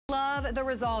Love the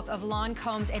result of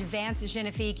Lancome's Advanced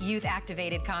Genifique Youth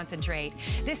Activated Concentrate.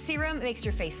 This serum makes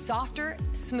your face softer,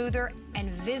 smoother, and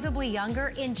visibly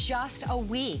younger in just a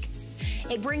week.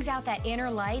 It brings out that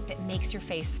inner light that makes your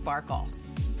face sparkle.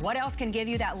 What else can give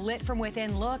you that lit from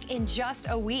within look in just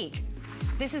a week?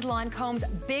 This is Lancome's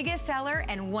biggest seller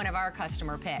and one of our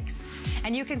customer picks.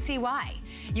 And you can see why.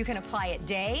 You can apply it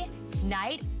day,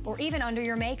 night, or even under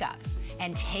your makeup.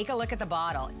 And take a look at the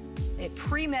bottle. It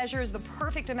pre-measures the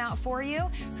perfect amount for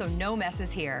you, so no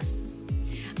messes here.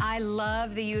 I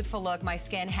love the youthful look my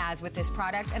skin has with this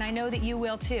product, and I know that you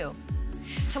will too.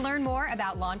 To learn more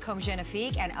about Lancome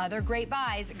Genifique and other great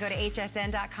buys, go to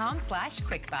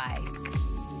hsn.com/quickbuy.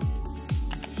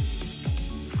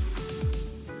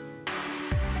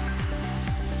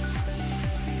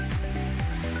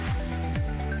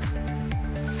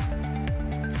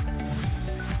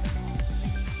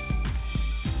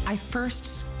 I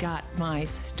first got my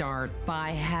start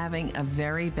by having a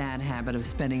very bad habit of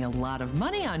spending a lot of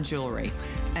money on jewelry.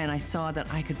 And I saw that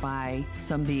I could buy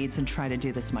some beads and try to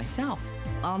do this myself.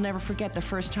 I'll never forget the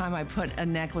first time I put a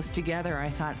necklace together. I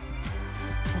thought,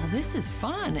 well, this is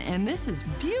fun and this is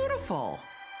beautiful.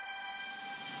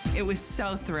 It was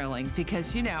so thrilling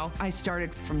because, you know, I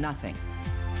started from nothing.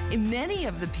 Many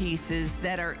of the pieces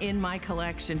that are in my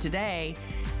collection today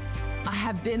I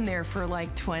have been there for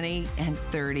like 20 and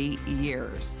 30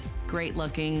 years. Great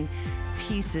looking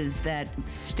pieces that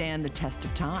stand the test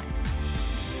of time.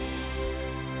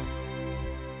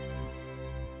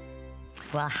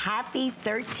 Well, happy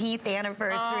 13th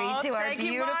anniversary to our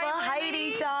beautiful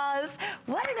Heidi Daus.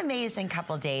 What an amazing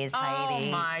couple days, Heidi.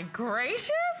 Oh my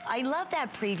gracious. I love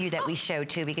that preview that we show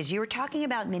too, because you were talking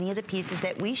about many of the pieces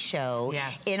that we show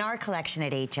in our collection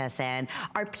at HSN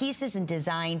are pieces and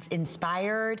designs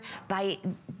inspired by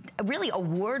really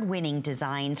award-winning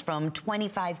designs from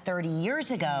 25, 30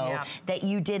 years ago that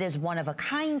you did as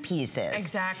one-of-a-kind pieces.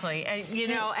 Exactly. And, you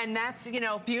know, and that's, you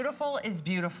know, beautiful is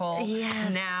beautiful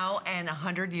now and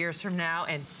 100 years from now.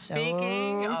 And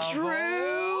speaking of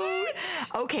true.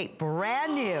 Okay,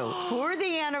 brand new for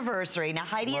the anniversary. Now,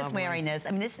 Heidi is wearing this.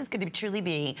 I mean, this is going to truly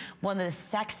be one of the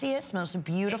sexiest, most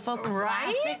beautiful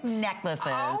classic necklaces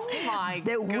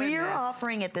that we're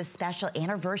offering at this special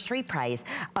anniversary price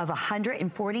of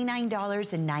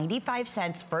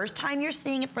 $149.95. First time you're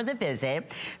seeing it for the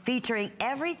visit, featuring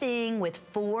everything with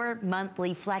 4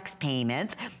 monthly flex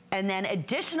payments, and then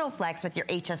additional flex with your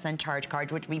HSN charge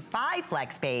card, which would be 5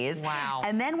 flex pays. Wow.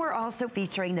 And then we're also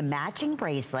featuring the matching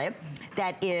bracelet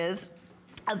that is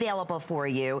available for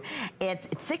you. It's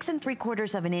 6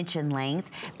 3/4 of an inch in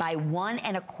length by 1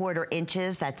 1/4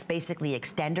 inches. That's basically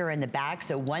extender in the back,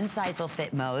 so one size will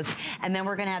fit most. And then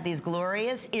we're gonna have these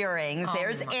glorious earrings.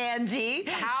 There's Angie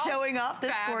showing off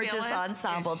this gorgeous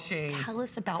ensemble. Tell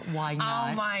us about why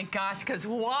not. Oh my gosh, because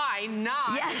why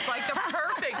not? It's like the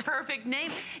perfect name.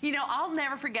 You know, I'll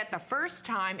never forget the first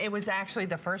time. It was actually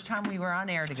the first time we were on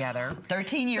air together.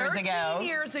 13 years ago. 13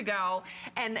 years ago.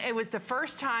 And it was the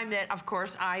first time that, of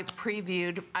course, I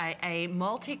previewed a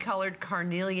multicolored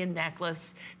carnelian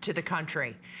necklace to the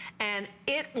country. And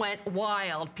it went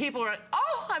wild. People were like,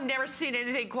 oh, I've never seen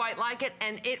anything quite like it.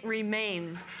 And it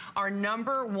remains our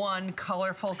 #1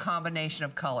 colorful combination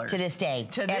of colors. To this day.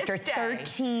 To this After day.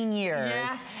 13 years.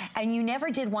 Yes. And you never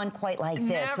did one quite like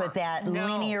this with that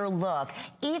linear look.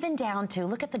 Even down to,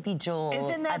 look at the bejeweled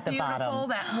Isn't that at the beautiful? bottom.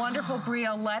 That wonderful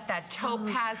briolette, that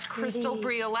topaz crystal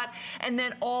briolette. And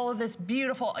then all of this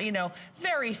beautiful, you know,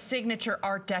 very signature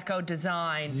Art Deco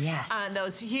design. Yes.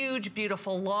 Those huge,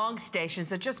 beautiful long stations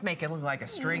that just make it look like a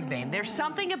string bean. There's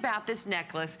something about this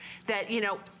necklace that, you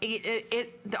know, a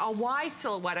Y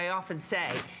silhouette, I often say,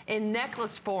 in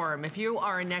necklace form, if you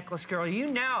are a necklace girl, you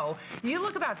know, you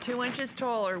look about 2 inches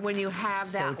taller when you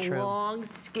have that long,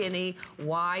 skinny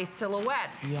Y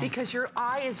silhouette. Because your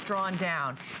eye is drawn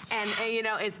down. And, you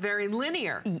know, it's very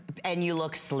linear. And you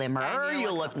look slimmer,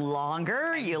 you look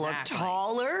longer, you look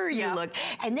taller, you look...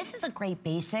 And this is a great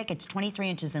basic. It's 23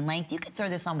 inches in length. You could throw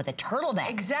this on with a turtleneck.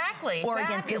 Exactly. Or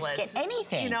against this,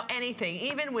 anything. You know, anything.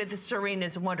 Even with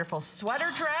Serena's wonderful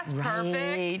sweater dress.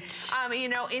 Perfect. You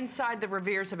know, inside the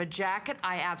reveres of a jacket,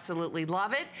 I absolutely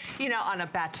love it. You know, on a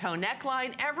bateau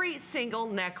neckline, every single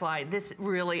neckline, this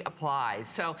really applies.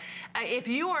 So if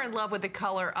you are in love with the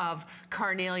color of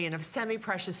carnelian, of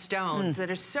semi-precious stones that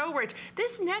are so rich,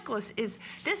 this necklace is,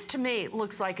 this to me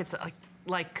looks like it's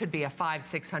like could be a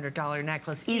 $500–600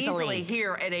 necklace easily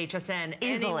here at HSN.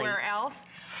 Anywhere else,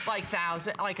 like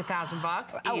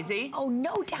 $1,000, easy. Oh,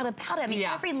 no doubt about it. I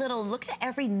mean, look at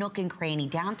every nook and cranny,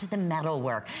 down to the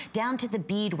metalwork, down to the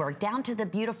beadwork, down to the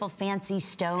beautiful fancy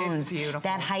stones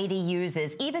that Heidi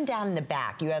uses. Even down in the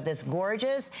back, you have this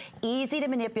gorgeous, easy to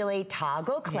manipulate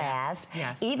toggle clasp.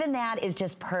 Yes. Even that is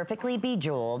just perfectly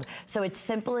bejeweled, so it's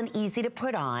simple and easy to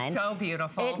put on. So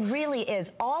beautiful. It really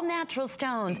is. All natural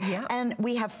stones. Yeah. And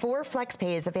we have 4 flex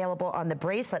pays available on the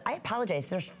bracelet. I apologize,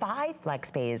 there's 5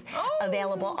 flex pays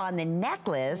available on the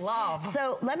necklace. Love.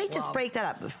 So let me just break that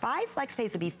up. 5 flex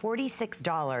pays would be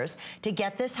 $46 to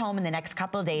get this home in the next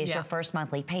couple of days, your first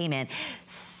monthly payment.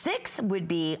 6 would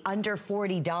be under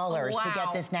 $40 to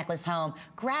get this necklace home.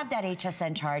 Grab that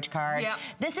HSN charge card.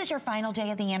 This is your final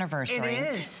day of the anniversary.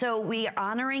 It is. So we are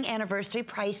honoring anniversary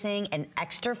pricing and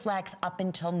extra flex up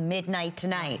until midnight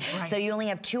tonight. So you only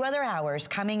have 2 other hours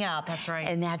coming up. That's right.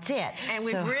 And that's it. And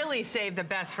we've really saved the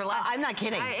best for last. I'm not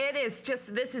kidding. It is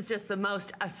just, this is just the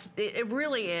most, it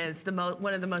really is the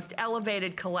one of the most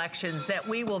elevated collections that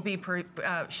we will be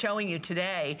showing you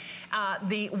today.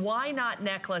 The Why Not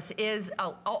necklace is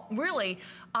really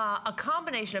a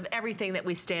combination of everything that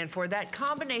we stand for. That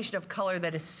combination of color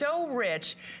that is so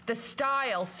rich, the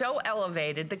style so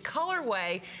elevated, the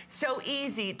colorway so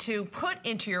easy to put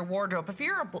into your wardrobe. If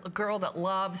you're a girl that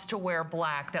loves to wear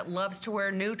black, that loves to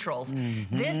wear neutrals,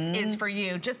 this is for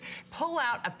you. Just pull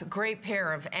out a great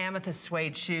pair of amethyst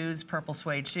suede shoes, purple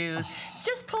suede shoes.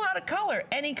 Just pull out a color,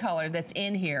 any color that's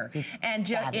in here, and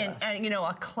just you know,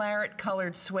 a claret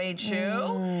colored suede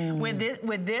shoe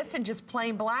with this and just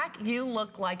plain black. You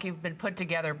look like you've been put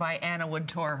together by Anna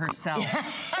Wintour herself.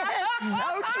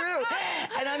 So true.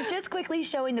 And I'm just quickly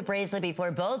showing the bracelet before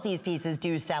both these pieces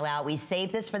do sell out. We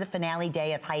saved this for the finale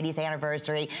day of Heidi's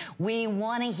anniversary. We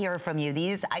want to hear from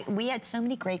you. We had so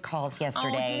many great calls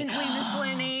yesterday. Oh, didn't we, Miss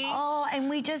Lenny? Oh, and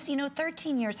we just, you know,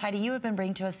 13 years, Heidi, you have been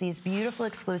bringing to us these beautiful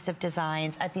exclusive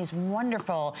designs at these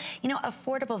wonderful, you know,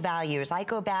 affordable values. I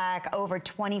go back over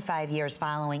 25 years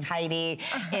following Heidi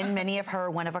in many of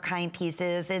her one-of-a-kind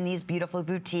pieces in these beautiful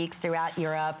boutiques throughout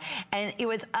Europe. And it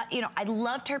was, you know, I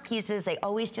loved her pieces. They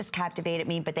always just captivated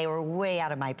me, but they were way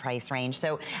out of my price range.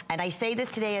 So, and I say this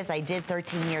today as I did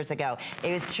 13 years ago,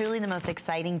 it was truly the most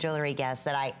exciting jewelry guest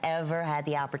that I ever had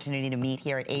the opportunity to meet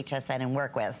here at HSN and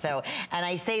work with. So, and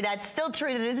I say that's still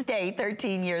true to this day,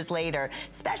 13 years later,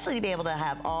 especially to be able to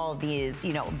have all of these,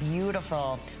 you know,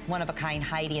 beautiful, one-of-a-kind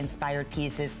Heidi-inspired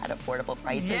pieces at affordable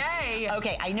prices. Yay!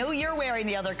 Okay, I know you're wearing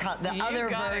the other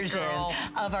version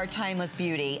of our timeless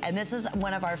beauty, and this is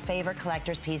one of our favorite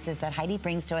collector's pieces that Heidi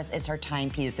brings to us. Is her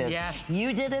timepieces. Yes.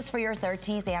 You did this for your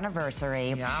 13th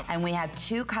anniversary. And we have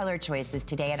 2 color choices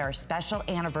today at our special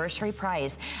anniversary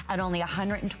price at only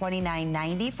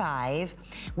 $129.95.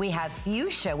 We have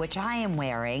fuchsia, which I am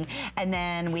wearing, and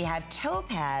then we have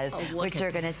topaz, which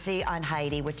you're going to see on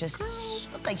Heidi, which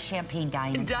is like champagne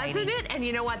diamond. Doesn't it? And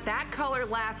you know what? That color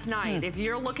last night, if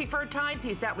you're looking for a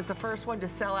timepiece, that was the first one to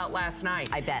sell out last night.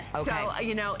 I bet. Okay. So,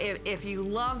 you know, if you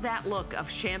love that look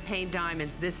of champagne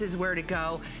diamonds, this is where to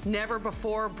go. Never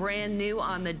before, brand new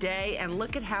on the day, and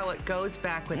look at how it goes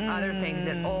back with other things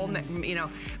that all, you know,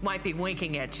 might be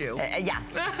winking at you. Yes.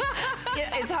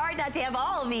 It's hard not to have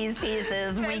all of these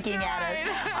pieces winking at us.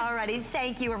 Alrighty,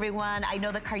 thank you everyone. I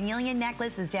know the carnelian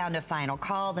necklace is down to final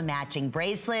call, the matching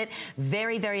bracelet,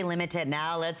 very, very limited.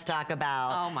 Now let's talk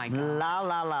about oh my gosh. La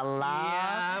La La La.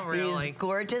 Yeah, really. These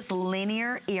gorgeous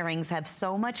linear earrings have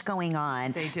so much going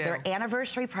on. They do. They're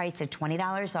anniversary priced at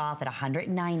 $20 off at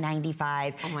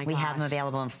 $109.95. Oh my we gosh. have them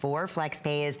available in 4 flex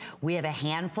pays. We have a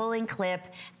handful in clip,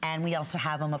 and we also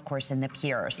have them, of course, in the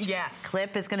pierced. Yes.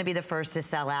 Clip is going to be the first to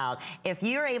sell out. If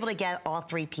you're able to get all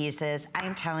 3 pieces,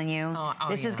 I'm telling you,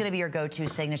 this is going to be your go-to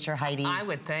signature, Heidi. I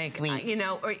would think. Sweet. You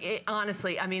know,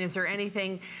 honestly, I mean, is there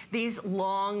anything, these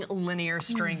long linear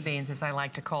string beans, as I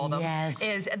like to call them,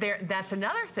 that's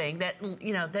another thing that,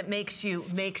 you know, that makes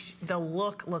the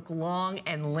look long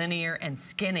and linear and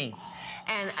skinny.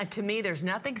 And to me, there's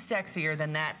nothing sexier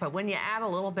than that. But when you add a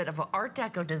little bit of an Art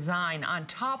Deco design on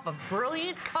top of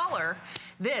brilliant color,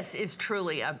 this is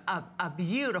truly a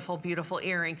beautiful, beautiful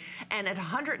earring. And at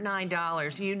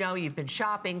 $109, you know you've been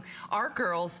shopping. Our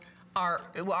girls are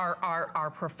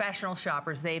professional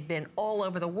shoppers. They've been all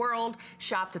over the world,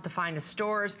 shopped at the finest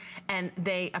stores, and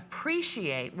they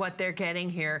appreciate what they're getting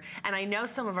here. And I know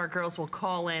some of our girls will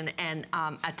call in and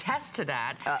attest to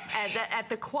that at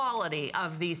the quality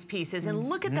of these pieces. And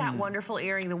look at that wonderful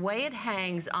earring, the way it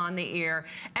hangs on the ear.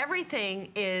 Everything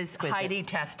is Heidi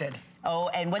tested. Oh,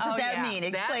 and what does that mean?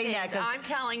 Explain that. I'm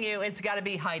telling you, it's got to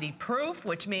be Heidi proof,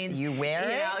 which means so you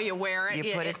wear it. You wear it.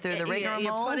 You put it through the ringer. You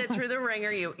put it through the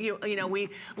ringer. You know, we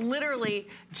literally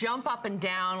jump up and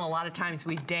down. A lot of times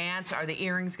we dance. Are the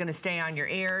earrings going to stay on your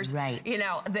ears? Right. You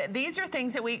know, these are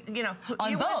things that we, you know,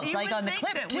 on both, like on the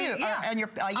clip too. On your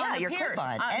your clip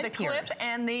on and the clip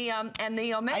and the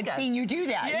Omegas. I've seen you do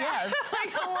that. Yes.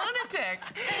 Like a lunatic.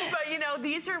 But you know,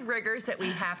 these are rigors that we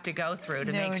have to go through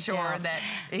to make sure that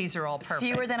these are all perfect.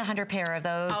 Fewer than 100 pair of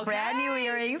those brand new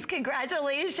earrings.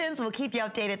 Congratulations. We'll keep you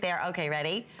updated there. Okay,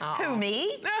 ready? Who,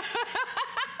 me?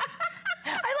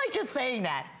 I like just saying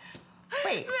that.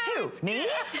 Wait, who? Me?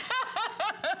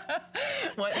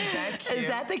 What, is that cute? Is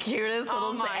that the cutest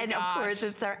little thing? And of course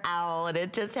it's our owl, and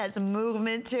it just has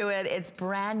movement to it. It's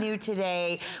brand new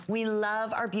today. We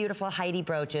love our beautiful Heidi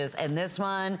brooches, and this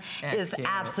one is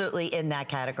absolutely in that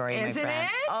category, my friend. Isn't it?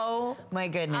 Oh my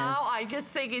goodness. Oh, I just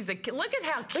think he's the. Look at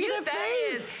how cute that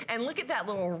is, and look at that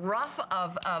little ruff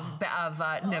of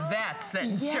Nivettes that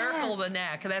encircle the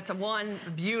neck. That's one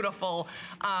beautiful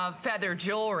feather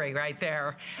jewelry right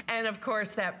there, and of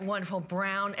course that wonderful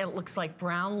brown. It looks like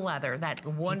brown leather. That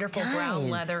wonderful brown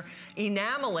leather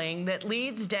enameling that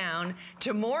leads down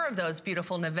to more of those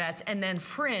beautiful Nivettes, and then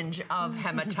fringe of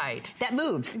hematite. That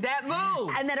moves. That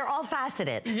moves. And that are all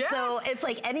faceted. Yes. So it's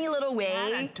like any little way.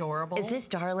 Isn't that adorable? Is this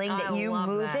darling that you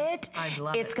move it? I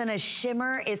love it. It's going to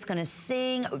shimmer. It's going to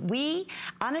sing.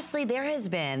 Honestly, there has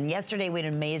been, yesterday we had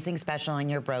an amazing special on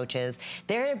your brooches.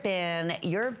 There have been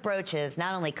your brooches,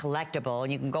 not only collectible,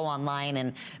 and you can go online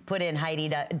and put in Heidi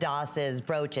Daus's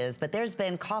brooches, but there's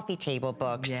been coffee table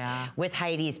books with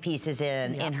Heidi's pieces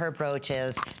in her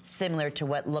brooches, similar to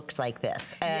what looks like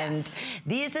this. And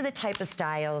these are the type of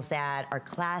styles that are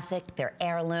classic, they're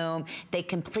heirloom, they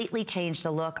completely change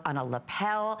the look on a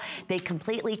lapel, they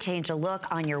completely change the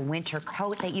look on your winter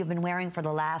coat that you've been wearing for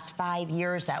the last 5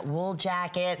 years, that wool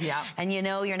jacket. And you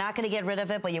know, you're not gonna get rid of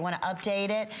it, but you wanna update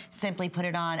it, simply put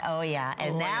it on,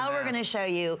 And now we're gonna show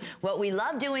you what we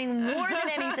love doing more than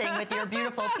anything with your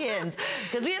beautiful pins,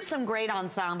 because we have some great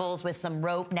ensembles with some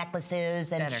rope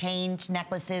necklaces and chain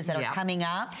necklaces that are coming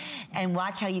up. And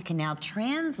watch how you can now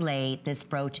translate this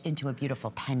brooch into a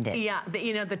beautiful pendant.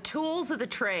 You know, the tools of the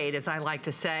trade, as I like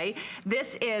to say.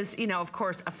 This is, you know, of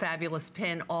course, a fabulous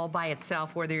pin all by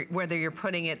itself, whether you're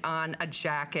putting it on a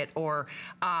jacket or,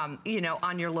 you know,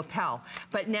 on your lapel.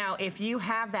 But now, if you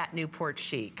have that Newport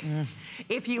chic,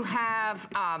 if you have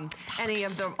any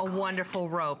of the wonderful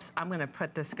ropes, I'm going to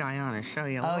put this guy on and show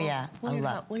you.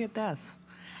 Look at this.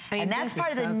 I mean, and that's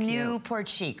part of the Newport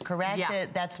chic, correct? Yeah.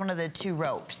 That's one of the 2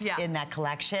 ropes in that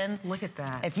collection. Look at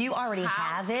that. If you already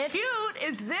have it. How cute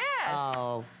is this?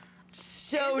 Oh,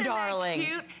 so darling. That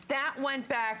cute? That went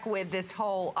back with this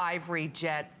whole ivory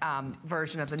jet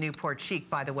version of the Newport chic,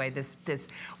 by the way, this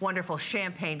wonderful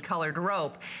champagne colored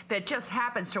rope that just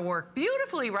happens to work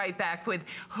beautifully right back with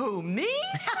who, me?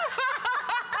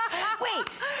 Wait,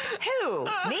 who?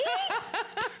 Me?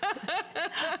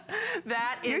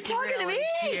 That is You're talking really to me?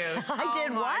 Cute. I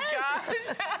did what?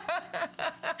 Gosh.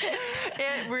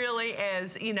 It really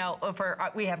is. You know,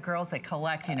 we have girls that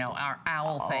collect, you know, our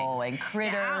owl things. Oh, and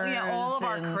critters. All of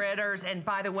our critters. And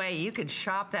by the way, you can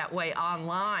shop that way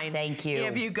online. Thank you.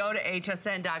 If you go to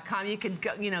hsn.com, you can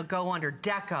go, you know, go under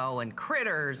deco and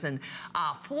critters and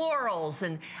florals,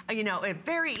 and you know, it's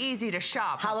very easy to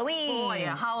shop. Halloween. Boy,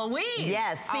 Halloween.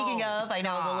 Yes. Speaking of, I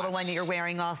know the little one that you're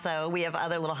wearing also. We have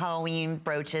other little Halloween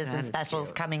brooches and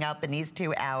specials coming up in these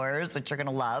 2 hours, which you're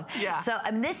gonna love. So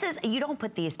this is, you don't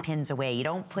put these pins away. You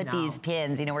don't put these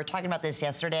pins, you know, we were talking about this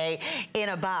yesterday, in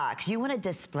a box. You wanna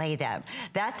display them.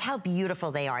 That's how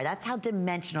beautiful they are. That's how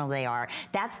dimensional they are.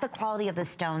 That's the quality of the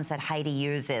stones that Heidi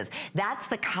uses. That's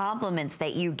the compliments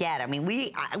that you get. I mean,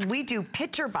 we do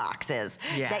picture boxes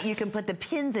that you can put the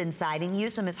pins inside and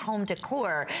use them as home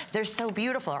decor. They're so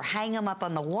beautiful. Or hang them up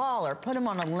on the wall, or put them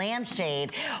on a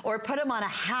lampshade, or put them on a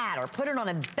hat, or put it on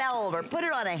a belt, or put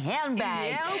it on a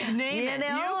handbag. Name it.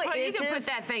 You can put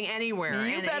that thing anywhere.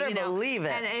 You better believe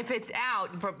it. And if it's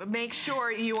out, make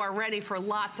sure you are ready for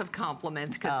lots of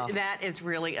compliments, because that is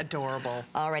really adorable.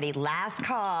 Alrighty, last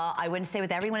call. I wouldn't say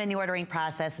with everyone in the ordering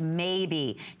process,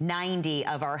 maybe 90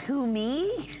 of our who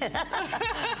me.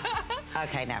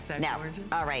 Okay, no.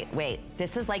 All right, wait.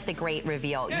 This is like the great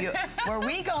reveal. Were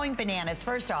we going bananas?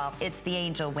 First off, it's the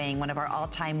Angel Wing, one of our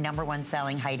all-time #1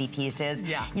 selling Heidi pieces.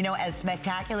 You know, as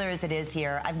spectacular as it is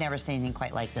here, I've never seen anything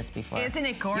quite like this before. Isn't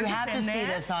it gorgeous? You have to see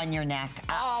this on your neck.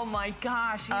 Oh my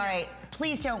gosh. All right.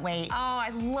 Please don't wait. Oh, I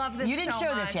love this. You didn't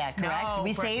show this yet, correct? No,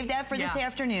 we saved that for this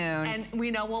afternoon. And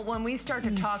we know, well, when we start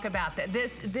to talk about that,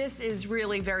 this is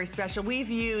really very special. We've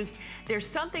used, there's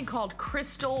something called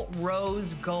crystal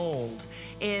rose gold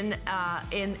in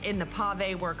the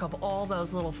pave work of all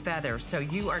those little feathers. So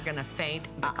you are going to faint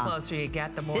the closer you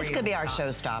get, the more this could be our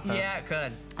showstopper. Yeah, it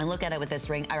could. And look at it with this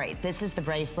ring. All right, this is the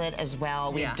bracelet as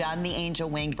well. We've done the angel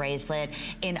wing bracelet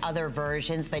in other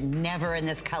versions, but never in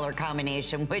this color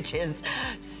combination, which is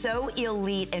so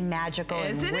elite and magical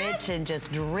and rich and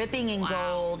just dripping in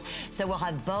gold. So we'll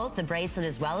have both the bracelet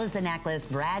as well as the necklace,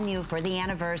 brand new for the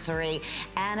anniversary,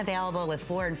 and available with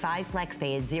 4 and 5 flex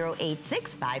pays,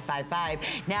 086555.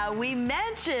 Now, we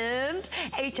mentioned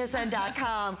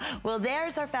hsn.com. Well,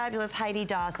 there's our fabulous Heidi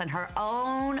Daus on her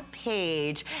own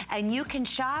page, and you can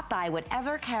shop by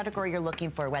whatever category you're looking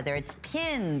for, whether it's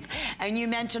pins, and you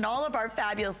mentioned all of our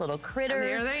fabulous little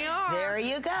critters. And there they are. There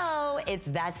you go. It's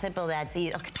that simple, that's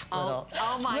easy. Look at that little.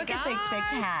 Oh my Look at the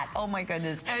cat. Oh my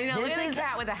goodness. And you know, look at the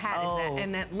cat with a hat.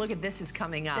 And then look at this is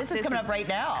coming up. This is coming up right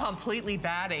now. Completely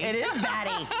batty. It is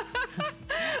batty.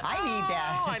 I need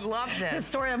that. Oh, I love this. It's the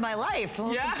story of my life.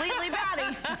 Completely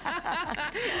batty.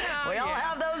 We all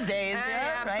have those days,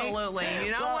 absolutely.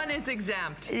 Right? No one is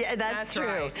exempt. Yeah, that's true.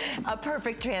 Right. A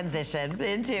perfect transition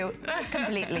into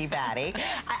completely batty.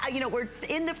 You know, we're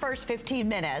in the first 15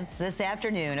 minutes this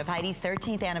afternoon of Heidi's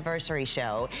 13th anniversary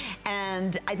show,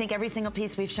 and I think every single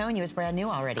piece we've shown you is brand new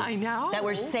already. I know. That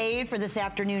were saved for this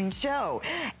afternoon show,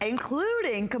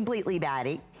 including completely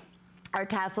batty. Our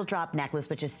tassel drop necklace,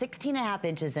 which is 16.5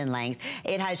 inches in length.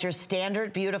 It has your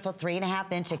standard beautiful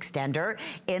 3.5-inch extender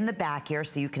in the back here,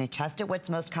 so you can adjust it what's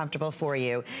most comfortable for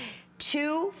you.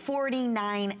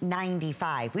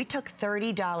 $249.95. We took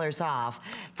 $30 off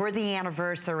for the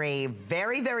anniversary.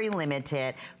 Very, very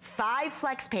limited. 5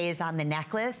 flex pays on the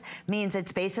necklace means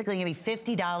it's basically gonna be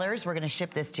 $50. We're gonna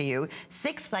ship this to you.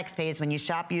 6 flex pays when you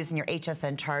shop using your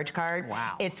HSN charge card.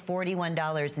 Wow. It's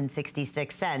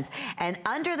 $41.66. And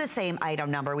under the same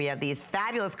item number, we have these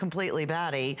fabulous, completely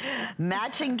batty,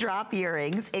 matching drop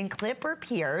earrings in clip or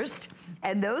pierced.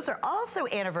 And those are also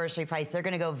anniversary price. They're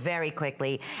gonna go very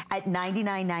quickly at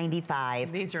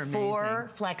 $99.95. These are amazing.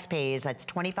 4 flex pays. That's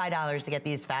 $25 to get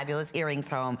these fabulous earrings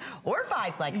home. Or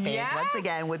 5 flex pays. Yes. Once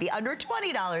again, would be under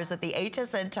 $20 with the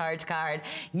HSN charge card.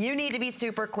 You need to be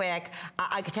super quick.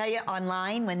 I can tell you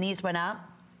online, when these went up,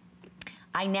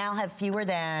 I now have fewer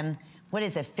than, what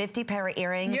is it, 50 pair of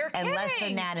earrings? You're and kidding. less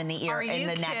than that in the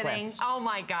necklace. Oh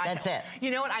my gosh. That's it.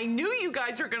 You know what? I knew you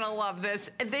guys were gonna love this.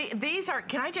 These are,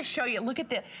 can I just show you? Look at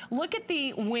the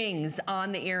wings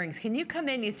on the earrings. Can you come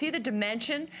in? You see the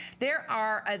dimension? There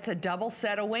are, it's a double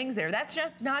set of wings there. That's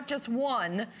just not just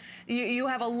one. You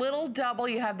have a little double.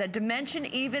 You have the dimension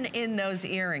even in those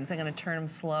earrings. I'm gonna turn them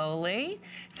slowly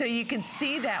so you can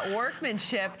see that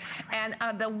workmanship and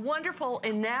the wonderful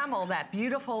enamel, that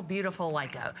beautiful, beautiful,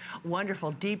 like a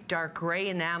wonderful deep dark gray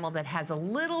enamel that has a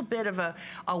little bit of a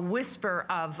whisper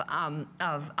of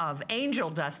angel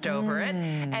dust over it,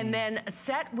 and then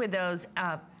set with those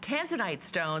tanzanite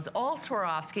stones, all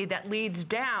Swarovski, that leads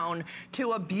down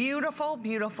to a beautiful,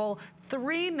 beautiful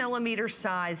 3mm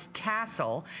size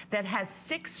tassel that has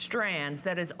 6 strands,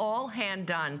 that is all hand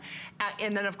done.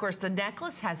 And then of course the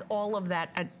necklace has all of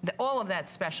that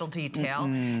special detail.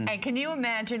 And can you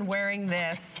imagine wearing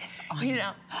this? You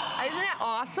know, isn't that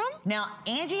awesome? Now,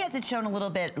 Angie has it shown a little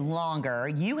bit longer.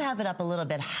 You have it up a little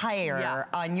bit higher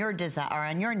on your design, or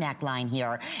on your neckline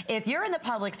here. If you're in the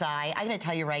public's eye, I'm gonna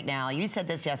tell you right now, you said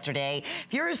this yesterday,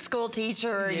 if you're a school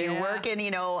teacher, you work in,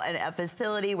 you know, a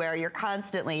facility where you're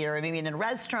maybe in a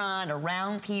restaurant,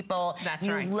 around people. That's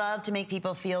you right. love to make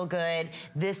people feel good.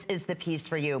 This is the piece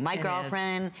for you. My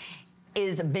girlfriend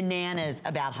is bananas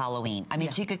about Halloween. I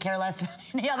mean, she could care less about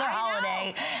any other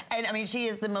holiday. And I mean, she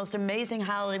is the most amazing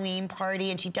Halloween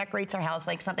party, and she decorates her house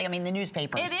like something. I mean, the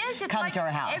newspapers come to her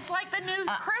house. It's like the new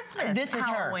Christmas. This is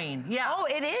Halloween. Her. Yeah. Oh,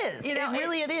 it is. You know,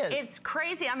 it is. It's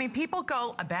crazy. I mean, people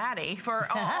go a batty for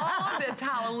all of this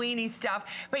Halloween-y stuff,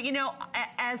 but you know,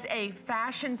 as a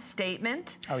fashion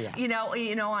statement. Oh yeah. You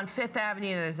know, on Fifth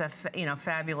Avenue, there's a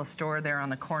fabulous store there on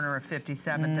the corner of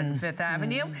 57th and Fifth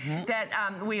Avenue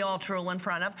that we all truly in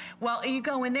front of. Well, you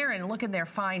go in there and look at their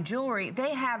fine jewelry.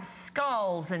 They have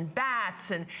skulls and bats,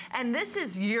 and this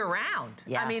is year-round.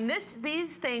 Yeah. I mean,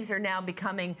 these things are now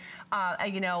becoming,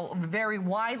 you know, very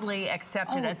widely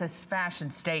accepted as a fashion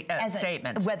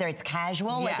statement. Whether it's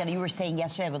casual, like you were saying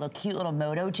yesterday, with a cute little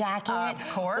moto jacket. Of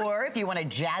course. Or if you want to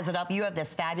jazz it up, you have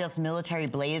this fabulous military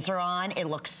blazer on. It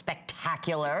looks spectacular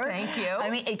spectacular. Thank you. I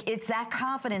mean, it's that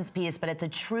confidence piece, but it's a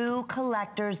true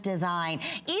collector's design.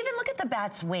 Even look at the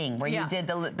bat's wing, where you did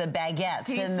the baguettes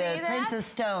and the Princess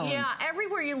Stones. Yeah,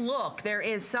 everywhere you look, there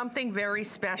is something very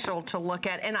special to look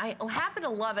at, and I happen to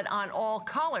love it on all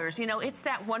colors. You know, it's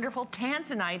that wonderful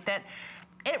tanzanite that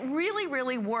it really,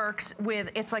 really works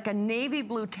with, it's like a navy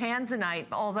blue tanzanite,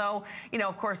 although, you know,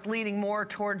 of course, leaning more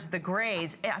towards the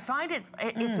grays. I find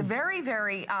it's very,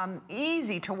 very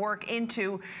easy to work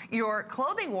into your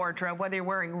clothing wardrobe, whether you're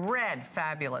wearing red,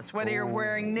 fabulous, whether you're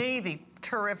wearing navy,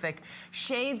 terrific,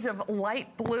 shades of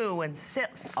light blue and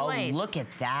slates. Oh, look at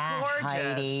that, gorgeous.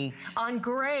 Heidi. On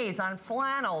grays, on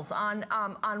flannels, on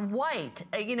white.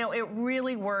 You know, it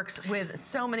really works with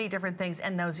so many different things.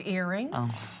 And those earrings.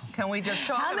 Can we just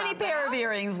talk about How many pair of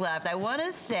earrings left? I want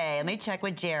to say, let me check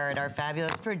with Jared, our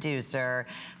fabulous producer.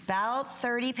 About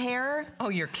 30 pair. Oh,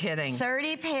 you're kidding.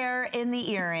 30 pair in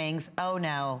the earrings. Oh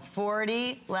no,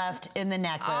 40 left in the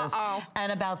necklace.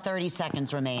 And about 30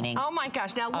 seconds remaining. Oh my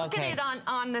gosh! Now look at it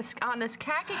on this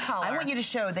khaki color. I want you to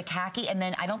show the khaki, and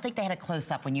then I don't think they had a close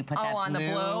up when you put that on blue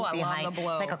the blue. behind. I love the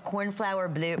blue. It's like a cornflower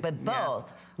blue, but both.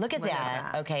 Look at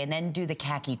that. Okay, and then do the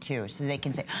khaki too, so they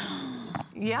can say.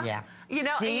 Yeah. You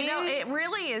know, it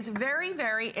really is very,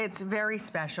 it's very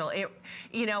special.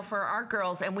 You know, for our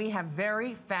girls, and we have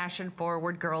very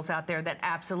fashion-forward girls out there that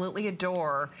absolutely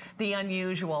adore the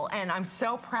unusual. And I'm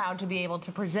so proud to be able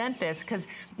to present this, because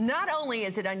not only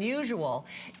is it unusual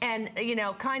and, you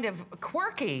know, kind of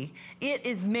quirky, it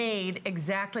is made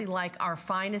exactly like our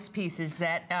finest pieces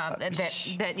that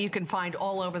that you can find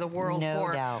all over the world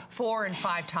for 4 and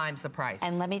 5 times the price.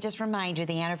 And let me just remind you,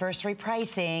 the anniversary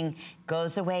pricing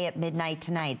goes away at midnight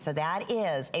tonight. So that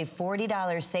is a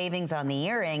 $40 savings on the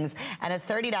earrings and a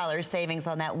 $30 savings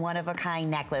on that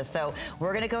one-of-a-kind necklace. So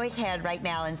we're going to go ahead right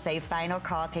now and say final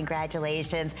call.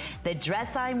 Congratulations. The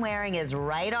dress I'm wearing is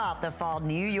right off the fall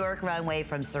New York runway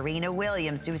from Serena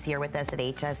Williams, who's here with us at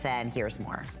HSN. Here's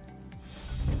more.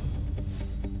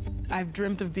 I've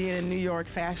dreamt of being in New York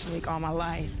Fashion Week all my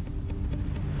life.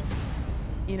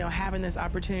 You know, having this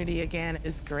opportunity again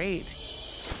is great.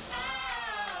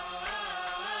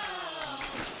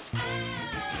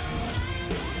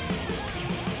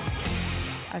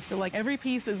 I feel like every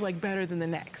piece is like better than the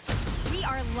next. We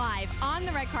are live on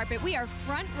the red carpet. We are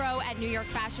front row at New York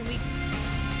Fashion Week.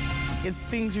 It's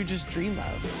things you just dream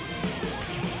of.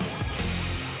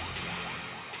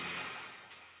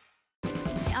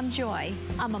 I'm Joy.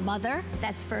 I'm a mother,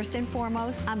 that's first and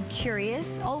foremost. I'm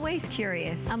curious, always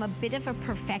curious. I'm a bit of a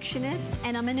perfectionist,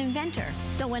 and I'm an inventor.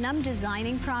 So when I'm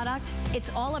designing product, it's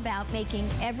all about making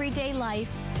everyday life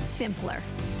simpler.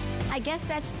 I guess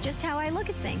that's just how I look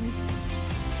at things.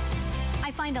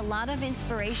 I find a lot of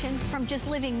inspiration from just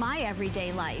living my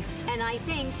everyday life. And I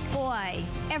think, boy,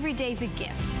 every day's a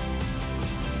gift.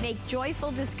 Make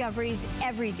joyful discoveries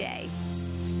every day.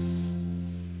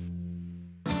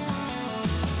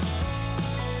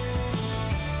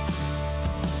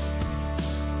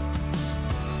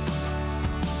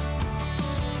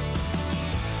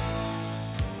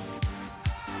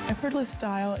 Effortless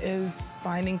style is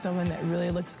finding something that really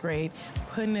looks great,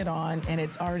 putting it on, and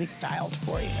it's already styled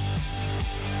for you.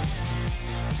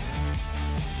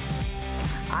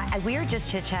 We are just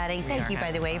chit-chatting. Thank you,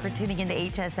 by the way, for tuning into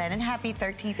HSN, and happy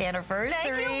 13th anniversary.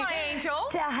 Thank you, my angel.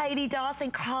 To Heidi Daus,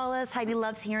 and call us. Heidi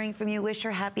loves hearing from you. Wish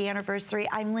her happy anniversary.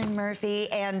 I'm Lynn Murphy,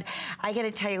 and I got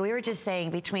to tell you, we were just saying,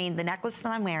 between the necklace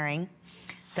that I'm wearing,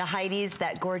 the Heidi's,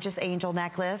 that gorgeous angel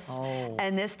necklace,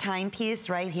 and this timepiece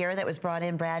right here that was brought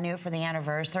in brand new for the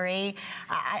anniversary.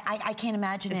 I can't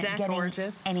imagine it getting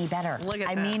any better. Look at that.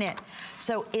 I mean it.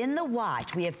 So in the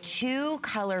watch, we have 2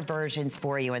 color versions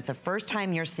for you. It's the first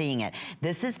time you're seeing it.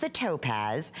 This is the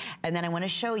topaz, and then I want to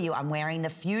show you, I'm wearing the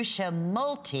fuchsia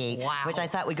multi, which I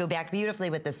thought would go back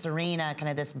beautifully with the Serena, kind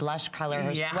of this blush color,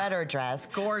 her sweater dress.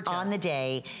 Gorgeous. On the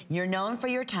day. You're known for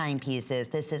your timepieces.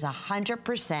 This is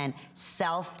 100%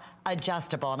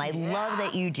 self-adjustable, and I love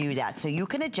that you do that. So you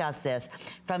can adjust this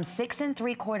from 6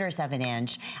 3/4 of an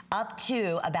inch up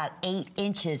to about 8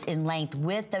 inches in length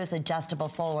with those adjustable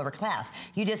fold-over clasps.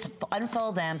 You just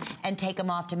unfold them and take them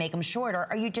off to make them shorter,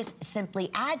 or you just simply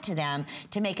add to them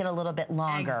to make it a little bit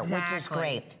longer, which is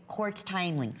great. Quartz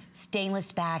tiling,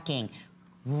 stainless backing,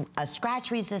 a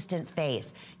scratch-resistant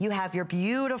face. You have your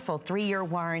beautiful 3-year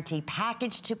warranty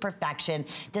packaged to perfection.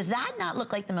 Does that not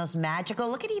look like the most magical?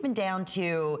 Look at even down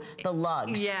to the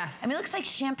lugs. Yes. I mean, it looks like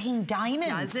champagne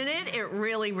diamonds. Doesn't it? It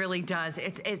really, really does.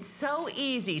 It's so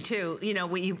easy, too. You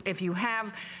know, if you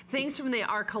have things from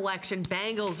our collection,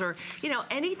 bangles or, you know,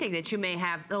 anything that you may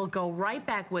have, they'll go right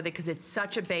back with it because it's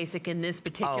such a basic in this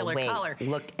particular color.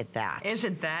 Look at that.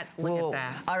 Isn't that? Look at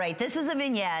that. All right, this is a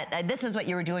vignette. This is what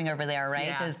you were doing over there, right?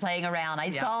 Yeah. Just playing around.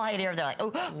 I saw Heidi over there like,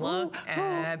 oh, look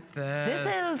at this.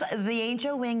 This is the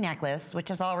Angel Wing necklace,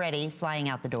 which is already flying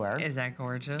out the door. Is that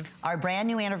gorgeous? Our brand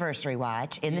new anniversary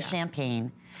watch in the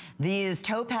champagne. These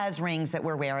topaz rings that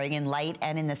we're wearing in light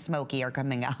and in the smoky are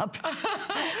coming up.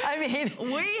 I mean,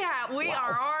 we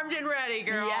are armed and ready,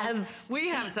 girls. Yes. We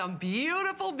have some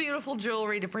beautiful, beautiful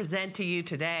jewelry to present to you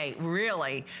today.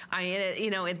 Really, I mean,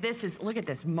 you know, this is, look at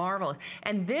this, marvelous.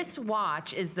 And this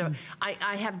watch is the,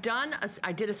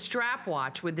 I did a strap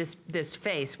watch with this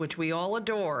face, which we all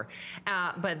adore,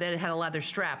 but that it had a leather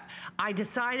strap. I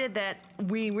decided that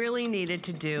we really needed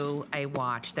to do a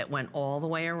watch that went all the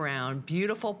way around,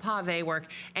 beautiful pave work,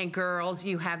 and girls,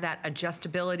 you have that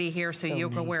adjustability here, so you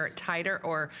can wear it tighter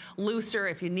or looser.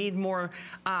 If you need more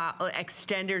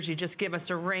extenders, you just give us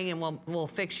a ring and we'll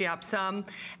fix you up some.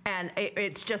 And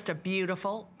it's just a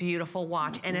beautiful, beautiful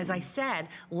watch. And as I said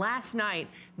last night,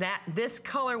 this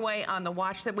colorway on the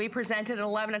watch that we presented at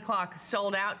 11 o'clock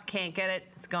sold out. Can't get it.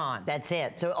 It's gone. That's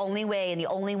it. So only way, and the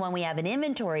only one we have in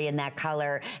inventory in that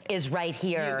color is right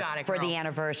here. You got it, for girl. the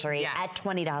anniversary at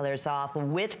 $20 off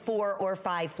with 4 or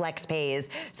 5 flex pays.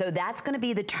 So that's going to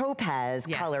be the topaz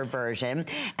color version.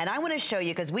 And I want to show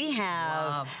you, because we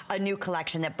have a new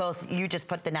collection that both you just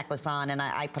put the necklace on and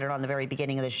I put it on the very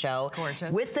beginning of the show.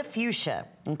 Gorgeous. With the fuchsia,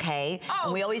 okay? Oh,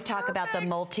 and we always talk about the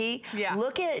multi. Yeah.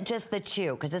 Look at just the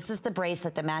two, because this is the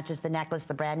bracelet that matches the necklace,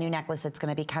 the brand new necklace that's going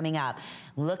to be coming up.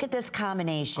 Look at this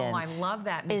combination. Oh, I love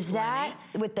that, Miss Is that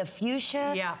with the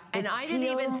fuchsia? Yeah, and I didn't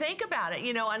even think about it,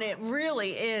 you know, and it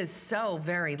really is so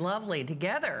very lovely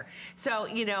together. So,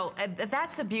 you know,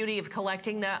 that's the beauty of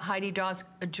collecting the Heidi Daus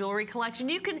jewelry collection.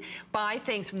 You can buy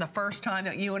things from the first time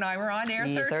that you and I were on air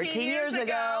 13 years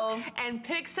ago and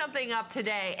pick something up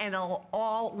today, and it'll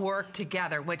all work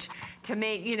together, which to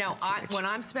me, you know, when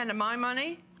I'm spending my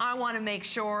money, I want to make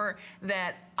sure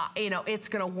that, you know, it's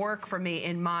going to work for me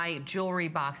in my jewelry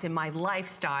box, in my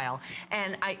lifestyle.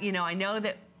 And I know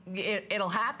that it'll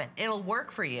happen. It'll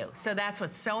work for you. So that's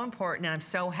what's so important, and I'm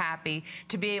so happy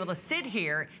to be able to sit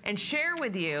here and share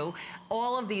with you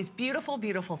all of these beautiful,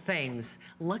 beautiful things.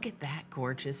 Look at that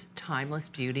gorgeous, timeless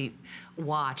beauty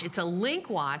watch. It's a link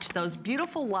watch, those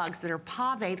beautiful lugs that are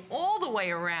paved all the way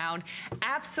around.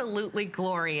 Absolutely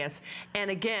glorious.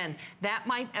 And again,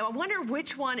 I wonder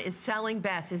which one is selling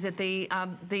best. Is it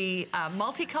the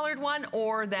multicolored one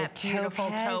or that beautiful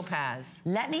topaz?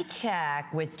 Let me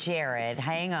check with Jared.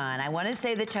 Hang on. I want to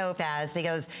say the topaz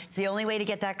because it's the only way to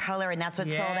get that color, and that's what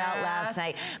sold out last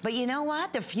night. But you know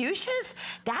what? The fuchsias,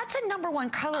 that's a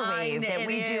 #1 color wave that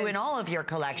we do in all of your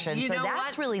collections. So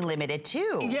that's really limited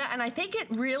too. Yeah, and I think it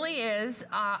really is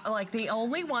like the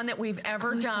only one that we've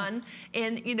ever done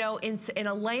in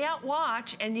a layout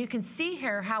watch, and you can see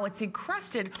here how it's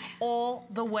encrusted all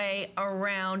the way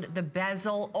around the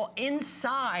bezel or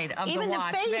inside of the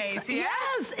watch face.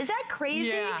 Yes. Is that crazy?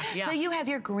 Yeah. So you have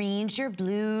your greens, your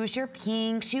blues, your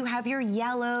pinks, you have your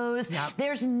yellows.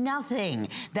 There's nothing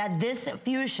that this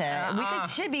fuchsia,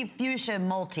 should be fuchsia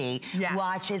multi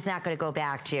watch is not going to go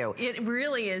back to. It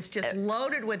really is just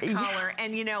loaded with color,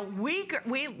 and you know, we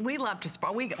love to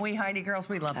sparkle. We Heidi girls,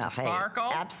 we love to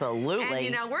sparkle. Absolutely. And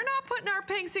you know, we're not putting our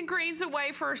pinks and greens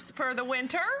away for the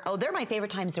winter. Oh, they're my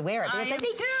favorite times to wear it. Because I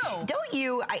think, too. Don't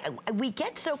you? We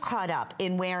get so caught up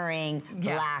in wearing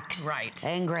blacks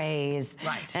and grays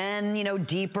and, you know,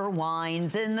 deeper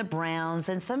wines and the browns,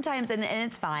 and sometimes, and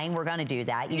it's fine, we're going to do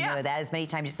that. You know that as many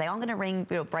times you say, oh, I'm going to bring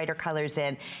brighter colors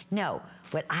in. No.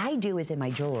 What I do is in my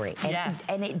jewelry, and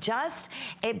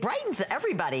it brightens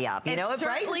everybody up. You know, it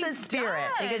brightens the spirit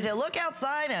because you look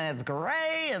outside and it's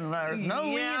gray and there's no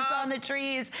leaves on the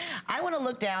trees. I want to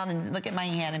look down and look at my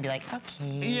hand and be like, okay,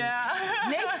 makes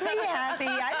me happy.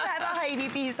 I have a Heidi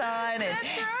piece on, and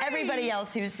everybody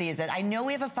else who sees it. I know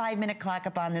we have a 5-minute clock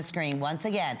up on the screen. Once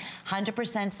again,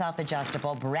 100%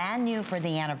 self-adjustable, brand new for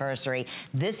the anniversary.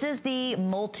 This is the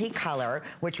multicolor,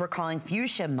 which we're calling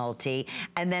fuchsia multi,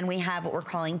 and then we have what we're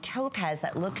calling topaz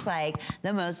that looks like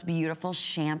the most beautiful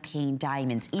champagne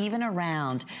diamonds, even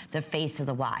around the face of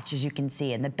the watch, as you can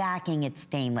see. In the backing, it's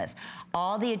stainless.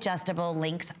 All the adjustable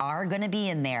links are going to be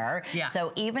in there.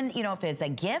 So even, you know, if it's a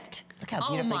gift, look how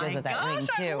beautiful it goes with that ring,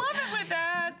 too. I love it with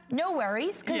that. no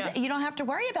worries, because you don't have to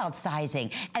worry about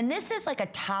sizing. And this is like a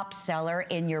top seller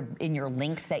in your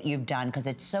links that you've done, because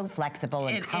it's so flexible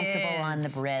and comfortable on the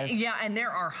wrist. Yeah, and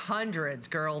there are hundreds,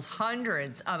 girls,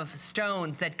 hundreds of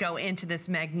stones that go into this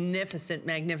magnificent,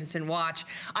 magnificent watch.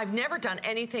 I've never done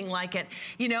anything like it.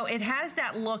 You know, it has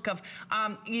that look of,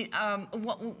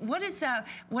 what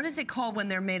is it called when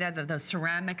they're made out of those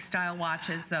ceramic style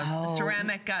watches? Those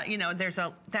ceramic, you know, there's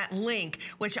that link,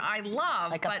 which I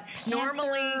love, like but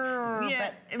normally, normally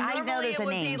it would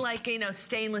be like, you know,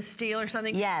 stainless steel or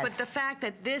something. Yes. But the fact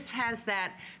that this has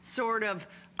that sort of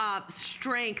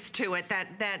strength to it,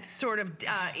 that sort of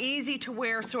easy to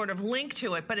wear sort of link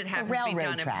to it, but it happens to be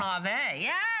done in pave.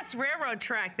 Yes, railroad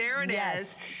track, there it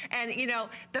is. And you know,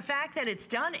 the fact that it's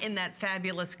done in that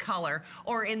fabulous color,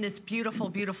 or in this beautiful,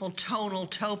 beautiful tonal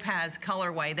topaz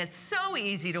colorway that's so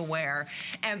easy to wear,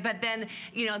 and but then,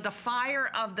 you know, the fire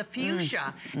of the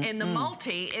fuchsia in the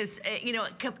multi is, you know,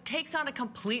 it takes on a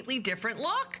completely different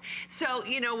look. So,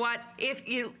 you know what, if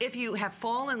you have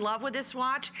fallen in love with this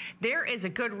watch, there is a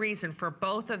good reason for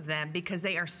both of them, because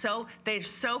they're so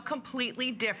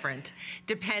completely different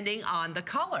depending on the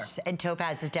color. And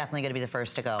topaz is definitely going to be the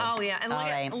first to go. Oh yeah,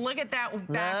 and look at that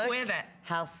back with it.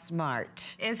 How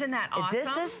smart. Isn't that awesome?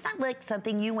 This is like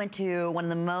something you went to one of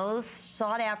the most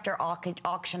sought after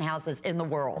auction houses in the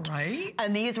world. Right.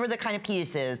 And these were the kind of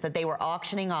pieces that they were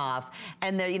auctioning off.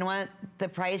 And you know what? The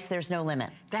price, there's no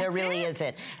limit. There really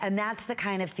isn't. And that's the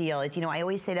kind of feel. You know, I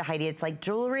always say to Heidi, it's like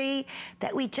jewelry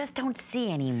that we just don't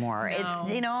see anymore. No.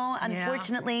 It's, you know,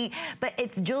 unfortunately, but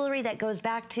it's jewelry that goes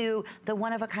back to the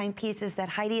one-of-a-kind pieces that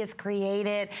Heidi has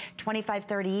created 25,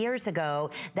 30 years ago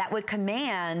that would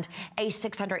command a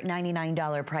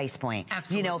 $699 price point.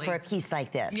 Absolutely. You know, for a piece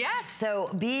like this. Yes. So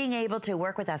being able to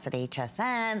work with us at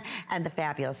HSN and the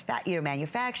fabulous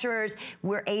manufacturers,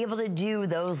 we're able to do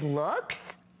those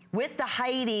looks with the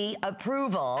Heidi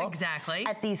approval. Exactly.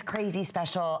 At these crazy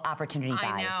special opportunity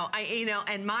buys. You know,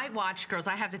 and my watch, girls,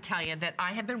 I have to tell you that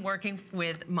I have been working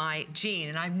with my Jean,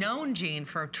 and I've known Jean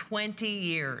for 20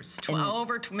 years,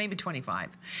 maybe 25.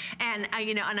 And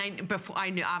I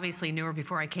obviously knew her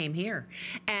before I came here.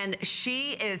 And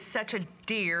she is such a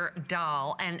dear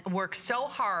doll and works so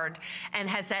hard and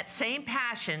has that same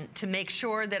passion to make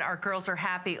sure that our girls are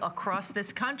happy across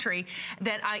this country,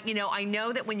 that I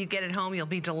know that when you get it home, you'll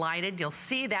be delighted. You'll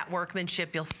see that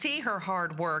workmanship. You'll see her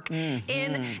hard work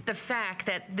in the fact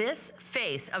that this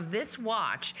face of this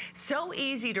watch, so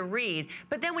easy to read,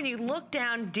 but then when you look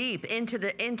down deep into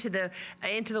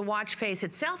the watch face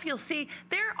itself, you'll see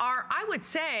there are, I would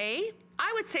say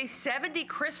 70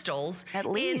 crystals at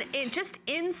least just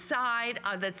inside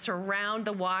that surround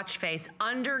the watch face,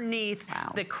 underneath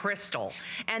the crystal.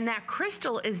 And that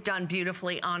crystal is done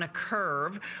beautifully on a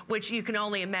curve, which you can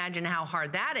only imagine how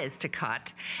hard that is to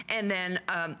cut. And then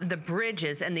the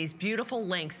bridges and these beautiful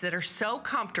links that are so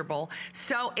comfortable.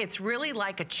 So it's really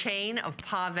like a chain of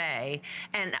pave.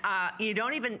 And you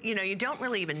don't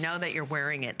really even know that you're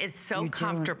wearing it. It's so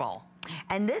comfortable.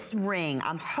 And this ring,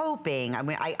 I'm hoping,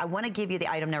 I want to give you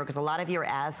the item number because a lot of you are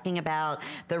asking about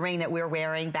the ring that we're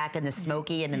wearing back in the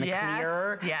smoky and in the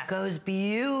clear. Yes. Goes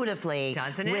beautifully.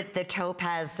 Doesn't it? With the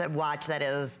topaz watch that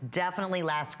is definitely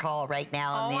last call right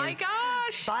now. Oh my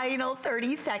gosh. Final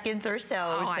 30 seconds or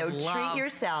so. So treat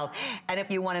yourself. And if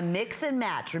you want to mix and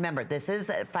match, remember, this is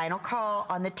a final call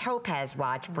on the topaz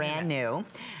watch, brand new.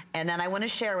 And then I want to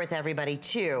share with everybody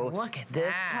too. Look at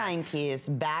this timepiece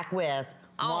back with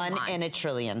 1 in a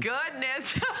trillion. Goodness.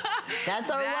 That's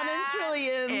our 1 in a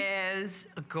trillion. Is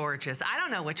gorgeous. I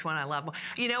don't know which one I love more.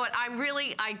 You know what?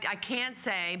 I can't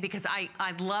say because I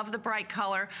love the bright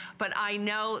color, but I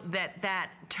know that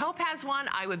topaz one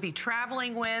I would be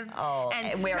traveling with. Oh,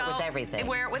 and wear it with everything.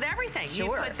 Wear it with everything.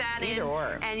 Sure. You put that in,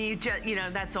 and you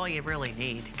just, that's all you really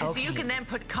need. Because you can then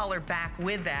put color back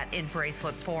with that in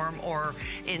bracelet form or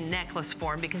in necklace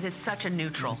form because it's such a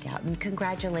neutral. Yeah, and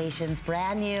congratulations,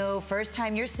 brand new. First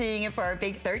time you're seeing it for our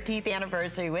big 13th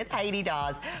anniversary with Heidi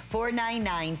Daus,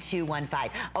 499215.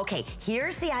 Okay,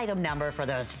 here's the item number for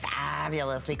those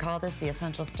fabulous, we call this the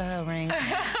essential style ring.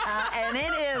 And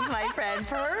it is, my friend,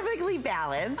 perfectly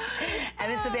balanced.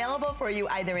 And it's available for you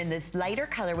either in this lighter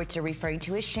color, which they're referring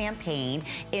to as champagne,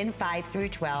 in 5 through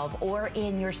 12, or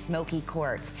in your smoky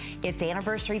quartz. It's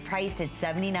anniversary priced at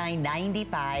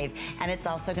 $79.95, and it's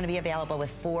also going to be available with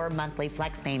 4 monthly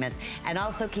flex payments. And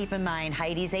also keep in mind,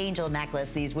 Heidi's angel necklace,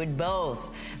 these would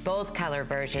both color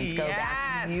versions go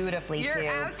back beautifully too.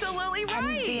 You're absolutely right.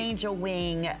 And the angel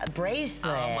wing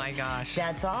bracelet. Oh my gosh.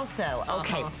 That's also,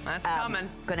 okay. That's coming.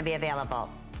 Going to be available.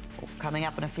 Coming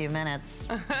up in a few minutes.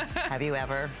 Have you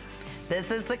ever This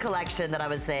is the collection that I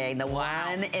was saying, the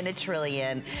one in a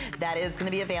trillion, that is going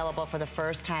to be available for the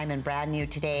first time and brand new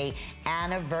today.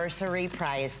 Anniversary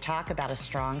price. Talk about a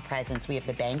strong presence. We have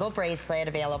the bangle bracelet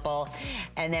available,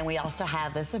 and then we also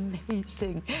have this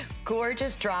amazing,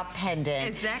 gorgeous drop pendant.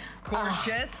 Is that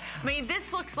gorgeous? I mean,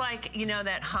 this looks like, you know,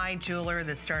 that high jeweler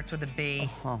that starts with a B.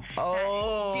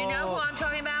 Oh. Do you know who I'm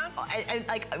talking about?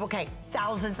 Like, okay,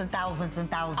 thousands and thousands and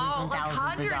thousands and like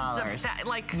thousands of dollars.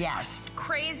 Yes.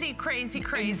 Crazy.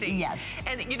 Yes.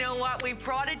 And you know what? We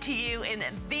brought it to you in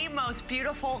the most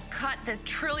beautiful cut, the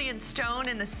trillion stone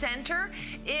in the center.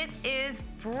 It is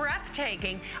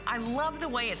breathtaking. I love the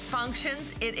way it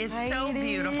functions. It is so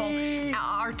beautiful.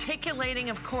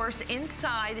 Articulating, of course,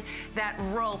 inside that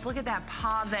rope. Look at that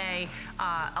pave,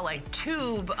 like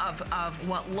tube of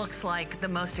what looks like the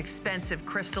most expensive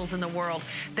crystals in the world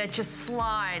that just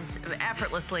slides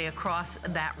effortlessly across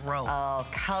that rope. Oh,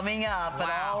 coming up,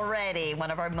 but already one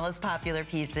of our most popular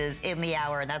pieces in the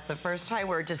hour, and that's the first time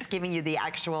we're just giving you the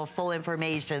actual full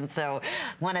information, so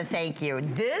want to thank you.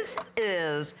 This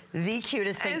is the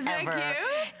cutest thing ever.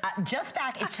 Cute? Just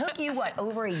back, it took you, what,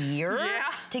 over a year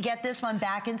to get this one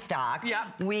back in stock?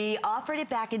 Yep. We offered it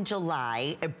back in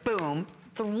July, boom.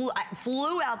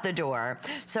 Flew out the door.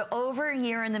 So over a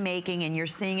year in the making, and you're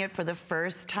seeing it for the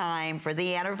first time for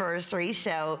the anniversary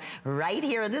show right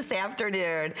here this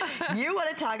afternoon. You want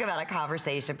to talk about a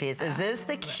conversation piece. Is this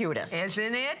the cutest?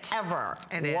 Isn't it? Ever.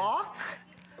 It is. Walk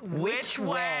which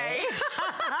way?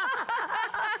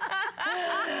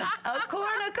 A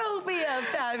cornucopia of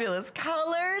fabulous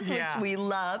colors, which we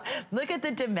love. Look at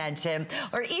the dimension.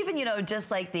 Or even, you know,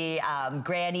 just like the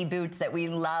granny boots that we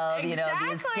love, you know,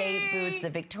 the estate boots,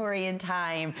 the Victorian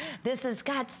time. This has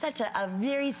got such a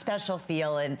very special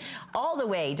feel, and all the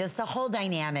way, just the whole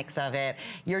dynamics of it,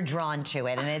 you're drawn to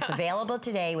it. And it's available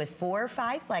today with 4 or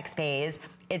 5 flex pays.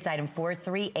 It's item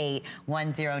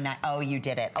 438109. Oh, you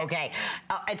did it. Okay.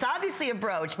 It's obviously a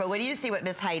brooch, but what do you see what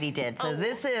Miss Heidi did? So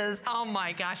this is oh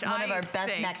my gosh, one of our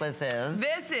best necklaces.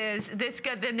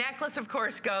 The necklace, of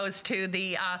course, goes to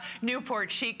the Newport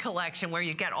Chic collection where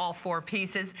you get all 4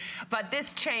 pieces. But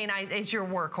this chain is your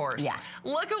workhorse. Yeah.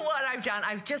 Look at what I've done.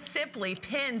 I've just simply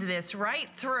pinned this right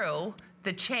through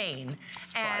the chain,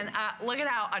 and look at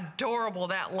how adorable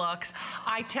that looks.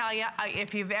 I tell you,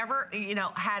 if you've ever, you know,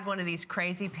 had one of these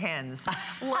crazy pins,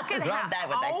 look at love that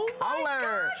with that color.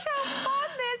 My gosh, how fun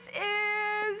this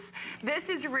is! This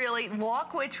is really,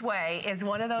 Walk Which Way is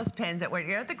one of those pins that when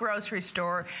you're at the grocery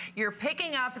store, you're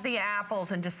picking up the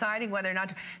apples and deciding whether or not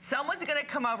to, someone's gonna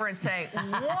come over and say,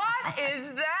 what is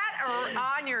that? Or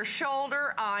on your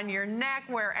shoulder, on your neck,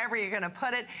 wherever you're gonna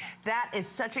put it. That is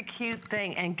such a cute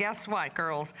thing, and guess what,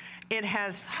 girls? It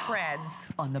has treads.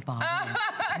 On the bottom.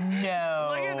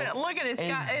 No. Look at it. Look at it.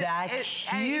 That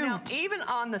cute? And, you know, even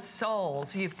on the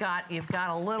soles, you've got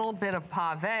a little bit of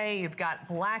pave. You've got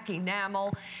black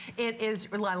enamel. It is.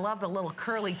 I love the little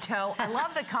curly toe. I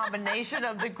love the combination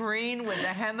of the green with the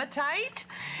hematite.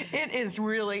 It is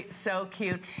really so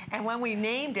cute. And when we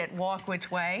named it Walk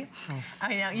Which Way,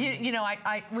 I know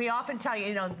we often tell you,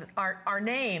 you know, our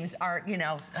names are, you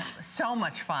know, so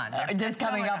much fun. Just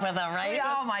coming up with them, right?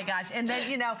 Oh my gosh. And then,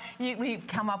 you know, we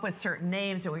come up with certain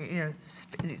names, or we, you know,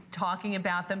 talking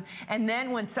about them. And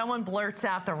then when someone blurts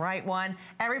out the right one,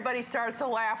 everybody starts to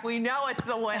laugh. We know it's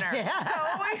the winner.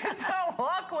 So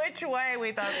Walk Which Way,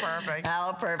 we thought perfect.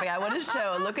 Oh, perfect. I want to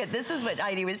show, look at, this is what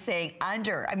Heidi was saying,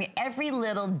 under, I mean, every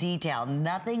little detail,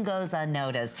 nothing goes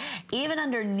unnoticed. Even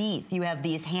underneath, you have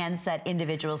these hand-set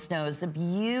individual snows, the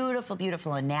beautiful,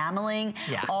 beautiful enameling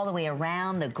all the way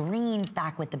around, the greens,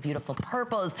 back with the beautiful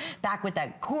purples, back with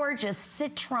that gorgeous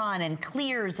citron and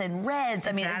clears and reds.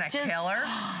 I mean, it's just killer.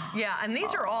 Yeah, and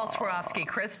these are all Swarovski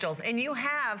crystals, and you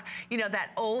have, you know,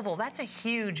 that oval. That's a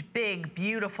huge, big,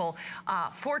 beautiful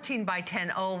 14 by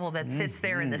 10 oval that sits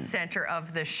there in the center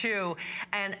of the shoe,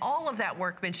 and all of that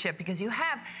workmanship, because you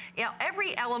have, you know,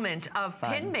 every element of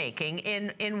pin making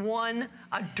in one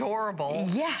adorable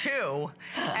shoe.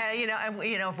 You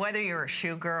know, whether you're a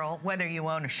shoe girl, whether you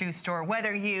own a shoe store,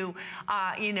 whether you,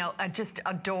 you know, just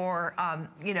adore,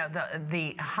 you know,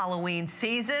 the Halloween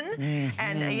season.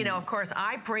 And, you know, of course,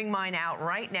 I bring mine out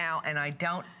right now, and I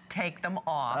don't take them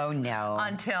off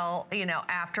until, you know,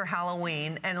 after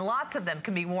Halloween, and lots of them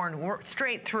can be worn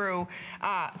straight through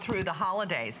the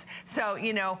holidays. So,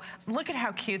 you know, look at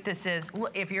how cute this is.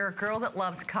 If you're a girl that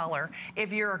loves color,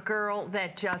 if you're a girl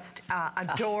that just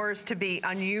adores to be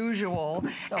unusual,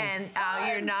 and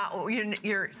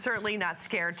you're certainly not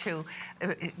scared to,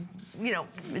 you know,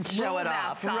 show it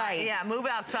off, right? Yeah, move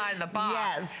outside of the box.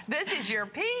 Yes, this is your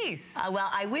piece. Well,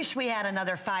 I wish we had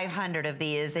another 500 of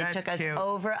these. It took us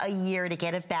over a year to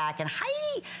get it back. And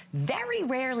Heidi very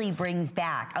rarely brings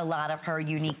back a lot of her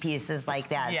unique pieces like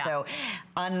that. Yeah. So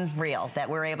unreal that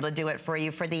we're able to do it for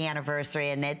you for the anniversary,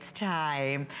 and it's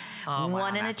time. Oh, wow,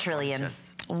 One in a trillion.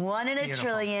 Gorgeous. One in Beautiful. a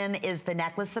trillion is the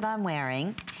necklace that I'm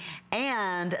wearing,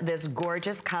 and this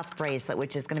gorgeous cuff bracelet,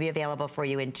 which is going to be available for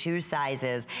you in 2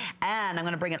 sizes. And I'm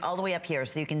going to bring it all the way up here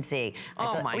so you can see.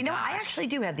 Oh my know, I gosh. actually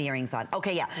do have the earrings on.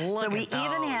 Okay, yeah. Look so we at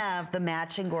even those. have the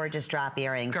matching gorgeous drop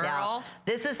earrings. Girl. Now,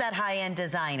 this is that high-end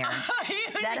designer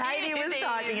that Heidi was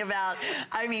talking about.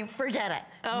 I mean, forget it.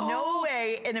 Oh. No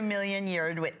way in a million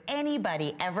years would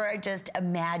anybody ever just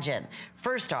imagine.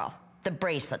 First off, the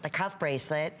bracelet, the cuff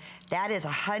bracelet, that is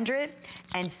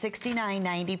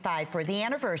 $169.95 for the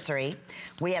anniversary.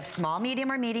 We have small,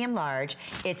 medium, or medium large.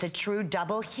 It's a true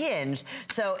double hinge,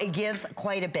 so it gives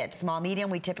quite a bit. Small,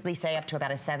 medium, we typically say up to about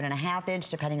a 7.5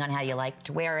 inch, depending on how you like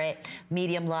to wear it.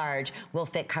 Medium, large will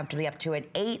fit comfortably up to an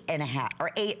 8.5 or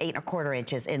 8.25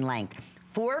 inches in length.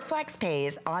 4 flex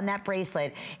pays on that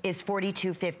bracelet is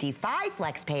 $42.50. 5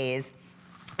 flex pays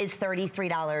is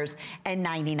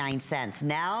 $33.99.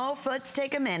 Now, let's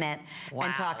take a minute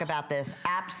and talk about this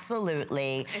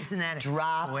absolutely Isn't that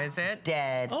drop exquisite?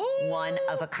 dead,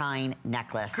 one-of-a-kind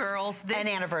necklace. Girls, this... An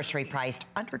anniversary priced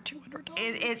under $200.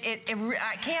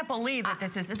 I can't believe that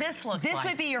this looks This like...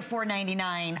 would be your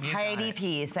 $4.99 Heidi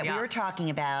piece that we were talking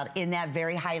about in that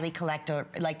very highly collector,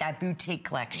 like that boutique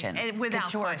collection. And without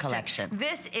couture question. collection.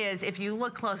 This is, if you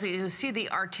look closely, you see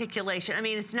the articulation. I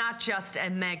mean, it's not just a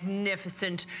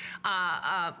magnificent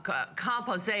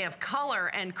composé of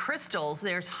color and crystals.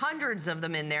 There's hundreds of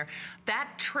them in there. That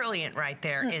trilliant right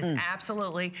there is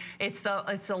absolutely, it's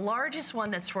the largest one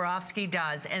that Swarovski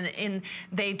does, and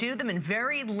they do them in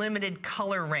very limited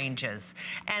color ranges.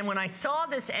 And when I saw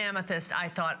this amethyst, I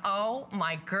thought, oh,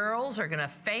 my girls are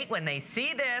gonna faint when they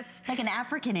see this. It's like an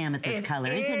African amethyst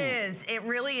color, isn't it? It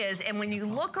really is. And when you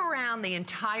look around the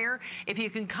entire, if you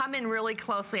can come in really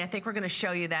closely, I think we're going to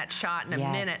show you that shot in a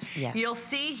minute. Yes. You'll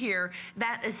see here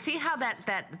that, see how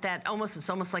that almost, it's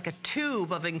almost like a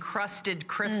tube of encrusted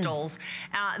crystals.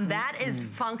 That is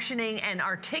functioning and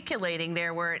articulating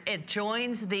there, where it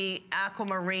joins the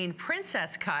aquamarine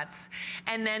princess cuts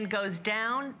and then goes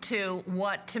down to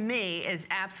what to me is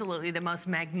absolutely the most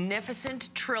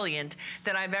magnificent trilliant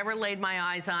that I've ever laid my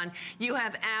eyes on. You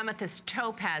have amethyst,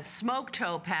 topaz, smoke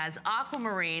topaz,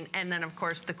 aquamarine, and then of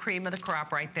course the cream of the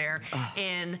crop right there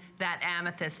in that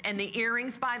amethyst. And the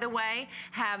earrings, by the way,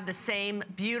 have the same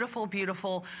beautiful,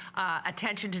 beautiful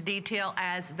attention to detail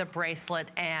as the bracelet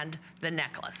and the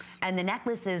necklace. And the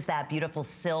necklace is that beautiful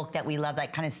silk that we love,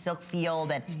 that kind of silk feel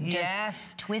that's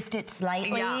just twisted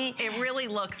slightly. Yeah, it really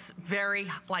looks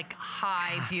very like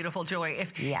high, beautiful jewelry.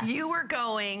 If you were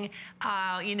going,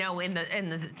 you know, in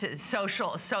the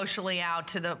socially out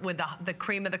to with the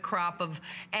cream of the crop of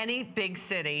any big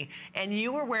city, and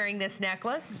you were wearing this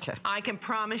necklace, I can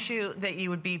promise you that you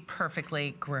would be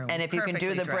perfectly groomed. And if you can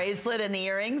do the bracelet and the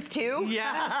earrings too.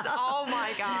 Yes. Oh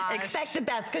my gosh. Expect the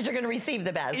best, because you're going to receive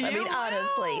the best. I mean,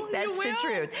 honestly, that's the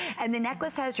truth. And the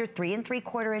necklace has your 3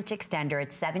 3/4 inch extender.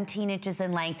 It's 17 inches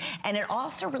in length, and it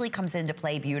also really comes into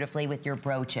play beautifully with your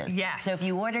brooches. Yes. So if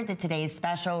you ordered the Today's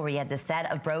Special, where you had the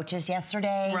set of brooches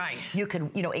yesterday, you could,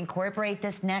 you know, incorporate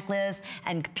this necklace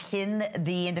and pin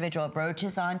the individual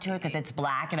brooches onto it, because it's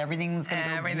black and everything's going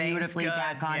to go beautifully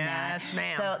back on that. Yes,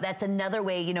 ma'am. So that's another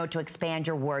way, you know, to expand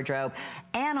your wardrobe.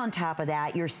 And on top of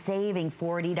that, you're saving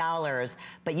 $40,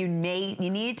 but you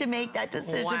need to make that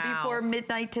decision before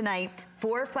midnight tonight.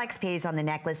 4 flex pays on the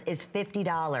necklace is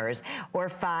 $50, or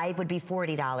 5 would be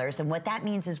 $40. And what that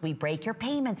means is we break your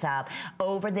payments up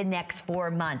over the next 4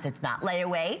 months. It's not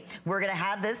layaway. We're gonna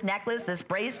have this necklace, this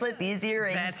bracelet, these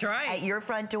earrings at your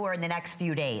front door in the next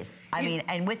few days. I mean,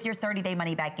 and with your 30-day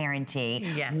money-back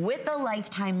guarantee, with a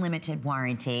lifetime limited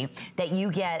warranty that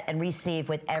you get and receive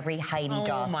with every Heidi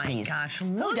Daus piece. Oh my gosh,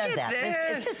 Who does that?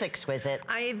 This. It's just exquisite.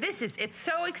 It's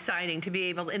so exciting to be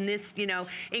able, in this, you know,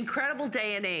 incredible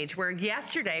day and age, where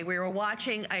yesterday we were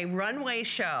watching a runway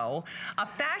show, a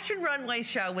fashion runway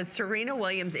show with Serena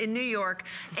Williams in New York,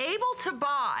 able to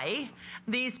buy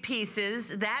these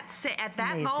pieces at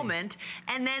that moment,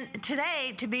 and then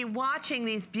today to be watching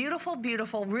these beautiful,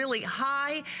 beautiful, really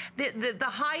high, the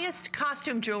highest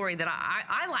costume jewelry that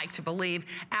I like to believe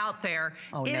out there.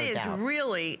 It is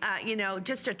really, you know,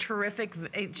 just a terrific,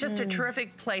 a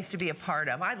terrific place to be a part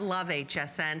of. I love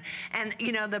HSN, and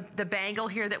you know the bangle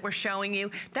here that we're showing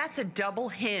you. That's a double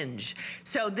hinge.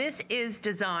 So this is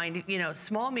designed, you know,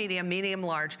 small, medium, medium,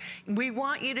 large. We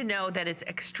want you to know that it's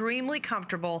extremely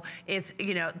comfortable. It's,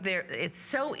 you know, it's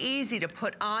so easy to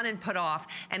put on and put off.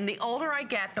 And the older I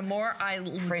get, the more I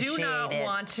do not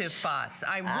want to fuss.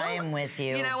 I am with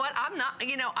you. You know what? I'm not,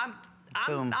 you know, I'm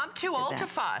too old to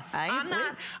fuss. I'm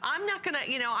not gonna,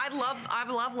 you know, I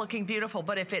love looking beautiful,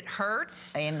 but if it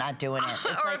hurts, I am not doing it. It's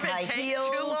or like if it high takes heels.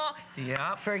 too long,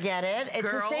 yep. Forget it. It's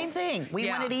Girls, the same thing. We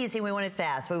want it easy, we want it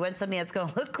fast. We want something that's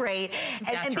gonna look great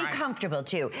and be comfortable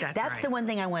too. That's the one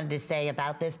thing I wanted to say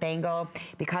about this bangle.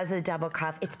 Because of the double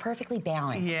cuff, it's perfectly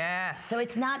balanced. Yes. So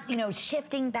it's not, you know,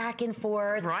 shifting back and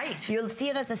forth. Right. You'll see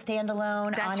it as a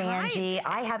standalone on Angie.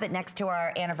 I have it next to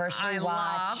our anniversary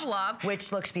watch. Love.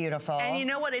 Which looks beautiful. And you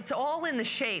know what? It's all in the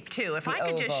shape too. If I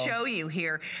could just show you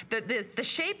here, the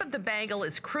shape of the bangle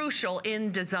is crucial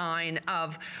in design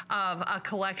of a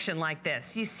collection like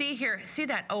this. You see here, see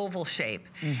that oval shape,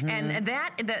 and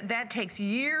that takes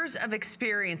years of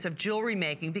experience of jewelry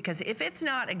making, because if it's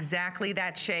not exactly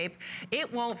that shape,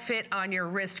 it won't fit on your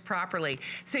wrist properly.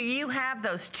 So you have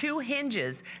those two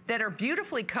hinges that are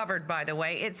beautifully covered, by the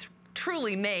way. It's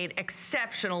truly made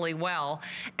exceptionally well.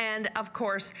 And of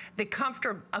course, the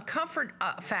comfort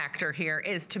factor here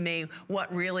is, to me,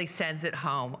 what really sends it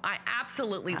home. I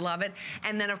absolutely love it.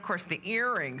 And then of course the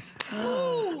earrings.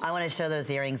 I want to show those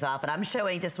earrings off, and I'm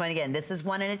showing just one again. This is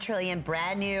 1 in a trillion,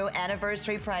 brand new,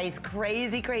 anniversary price,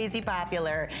 crazy, crazy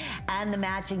popular. And the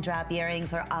matching drop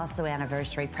earrings are also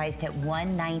anniversary priced at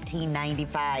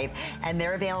 $119.95. And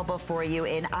they're available for you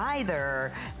in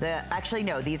either actually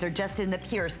no, these are just in the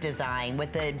Pierce design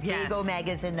with the big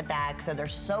Omegas in the back, so they're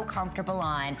so comfortable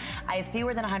on. I have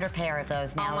fewer than 100 pair of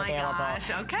those now available. Gosh,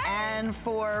 okay. And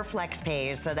for flex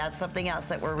pays, so that's something else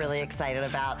that we're really excited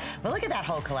about. But look at that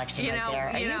whole collection right there.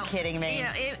 Are you kidding me?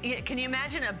 Can you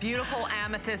imagine a beautiful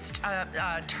amethyst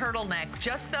turtleneck,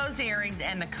 just those earrings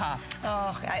and the cuff?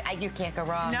 Oh, you can't go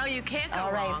wrong. No, you can't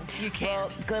go wrong. You can't.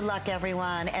 Well, good luck,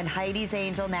 everyone. And Heidi's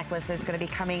Angel necklace is going to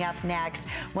be coming up next.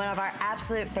 One of our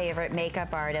absolute favorite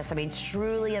makeup artists. I mean,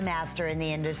 truly a master in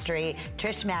the industry.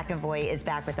 Trish McEvoy is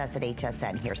back with us at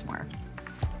HSN. Here's more.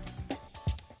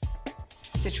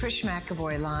 The Trish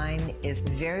McEvoy line is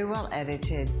very well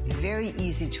edited, very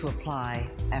easy to apply,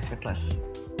 effortless.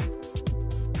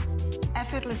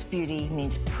 Effortless beauty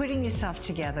means putting yourself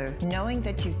together, knowing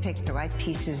that you've picked the right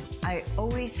pieces. I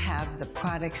always have the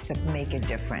products that make a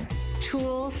difference.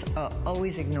 Tools are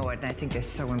always ignored, and I think they're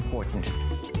so important.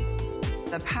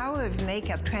 The power of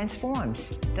makeup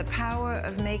transforms. The power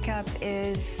of makeup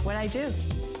is what I do.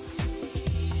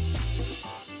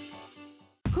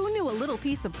 Who knew a little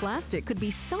piece of plastic could be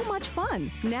so much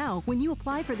fun? Now, when you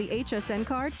apply for the HSN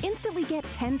card, instantly get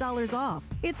 $10 off.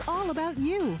 It's all about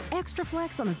you. Extra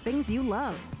flex on the things you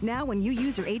love. Now, when you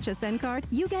use your HSN card,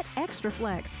 you get extra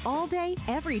flex all day,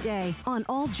 every day on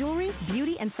all jewelry,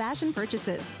 beauty, and fashion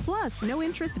purchases. Plus, no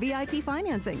interest VIP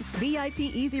financing, VIP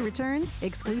easy returns,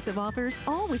 exclusive offers,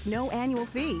 all with no annual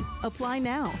fee. Apply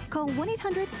now. Call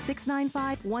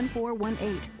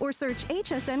 1-800-695-1418 or search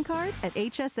HSN card at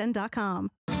hsn.com.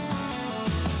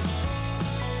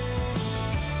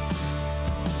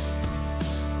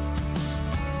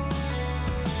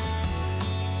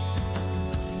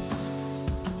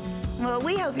 Well,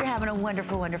 we hope you're having a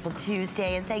wonderful, wonderful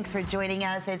Tuesday, and thanks for joining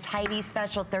us. It's Heidi's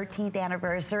special 13th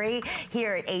anniversary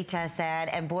here at HSN,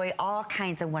 and boy, all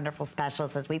kinds of wonderful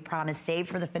specials, as we promised, saved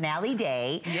for the finale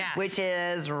day, which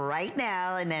is right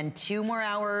now, and then 2 more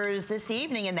hours this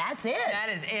evening, and that's it. That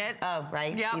is it. Oh,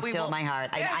 right? Yeah, you stole my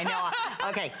heart. I know.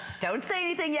 Okay, don't say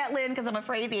anything yet, Lynn, because I'm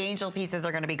afraid the angel pieces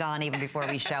are going to be gone even before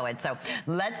we show it. So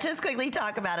let's just quickly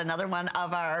talk about another one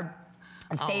of our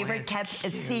favorite kept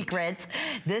secrets.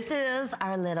 This is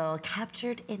our little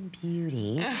Captured in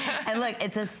Beauty. And look,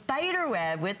 it's a spider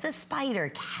web with the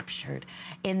spider captured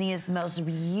in these most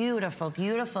beautiful,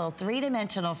 beautiful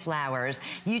 3-dimensional flowers.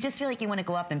 You just feel like you want to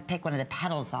go up and pick one of the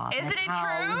petals off. Isn't it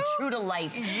how true to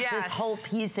life this whole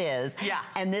piece is. Yeah.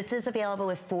 And this is available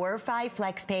with 4 or 5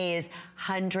 flex pays,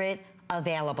 100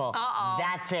 available.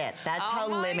 That's it. That's how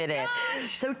limited.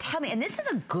 Gosh. So tell me, and this is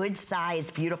a good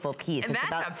size, beautiful piece. And it's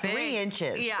about 3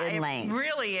 inches in length. It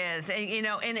really is. And, you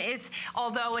know, and it's,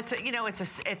 although it's a, you know, it's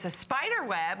a spider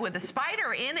web with a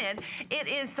spider in it, it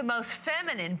is the most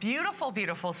feminine, beautiful,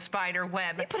 beautiful spider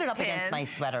web. Let me put it up against my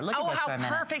sweater. Look at this for a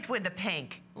minute. How perfect with the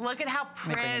pink. Look at how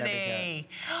pretty.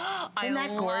 Isn't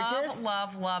that gorgeous?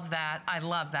 Love that. I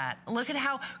love that. Look at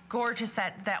how gorgeous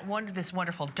this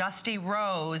wonderful dusty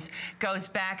rose goes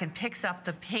back and picks up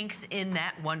the pinks in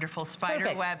that wonderful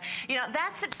spider web. You know,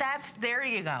 there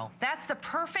you go. That's the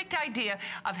perfect idea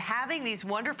of having these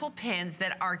wonderful pins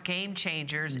that are game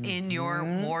changers in your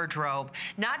wardrobe.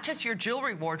 Not just your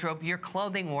jewelry wardrobe, your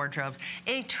clothing wardrobe.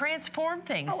 They transform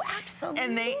things. Oh, absolutely.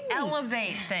 And they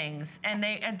elevate things, and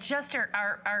they just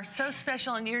are so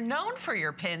special, and you're known for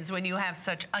your pins when you have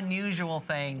such unusual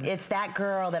things. It's that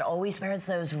girl that always wears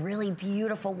those really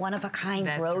beautiful one-of-a-kind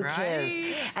brooches.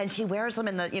 Right. And she wears them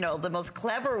in the, you know, the most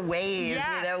clever ways.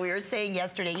 Yes. You know, we were saying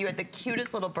yesterday, you had the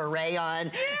cutest little beret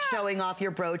on, showing off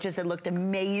your brooches. It looked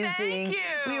amazing. Thank you.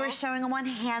 We were showing them on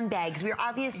handbags. We were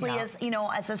obviously as, you know,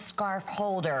 as a scarf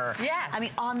holder. Yes. I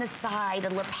mean, on the side,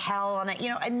 a lapel on it, you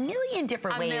know, a million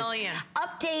different ways. A million.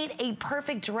 Update a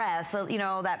perfect dress, so, you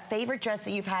know, that favorite dress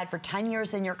that you've had for 10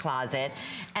 years in your closet,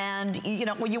 and you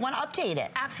know, well, you want to update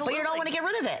it. Absolutely. But you don't want to get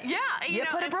rid of it. Yeah. You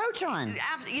put a brooch on.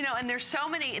 You know, and there's so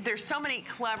many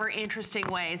clever, interesting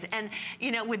ways. And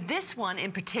you know, with this one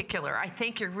in particular, I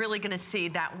think you're really going to see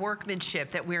that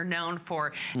workmanship that we're known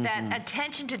for, that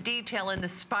attention to detail in the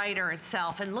spider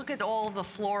itself, and look at all the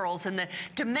florals and the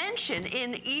dimension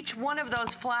in each one of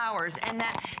those flowers, and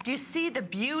that you see the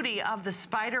beauty of the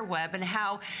spider web and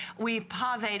how we've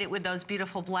pavéed it with those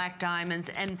beautiful black diamonds,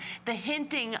 and the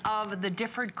hinting of the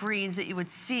different greens that you would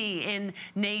see in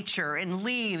nature, in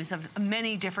leaves of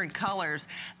many different colors.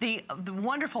 The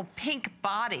wonderful pink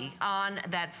body on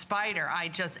that spider, I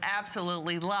just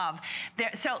absolutely love.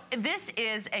 So this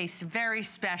is a very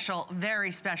special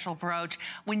brooch.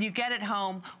 When you get it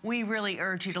home, we really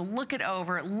urge you to look it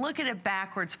over, look at it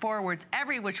backwards, forwards,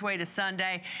 every which way to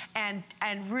Sunday, and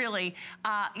really,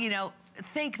 you know,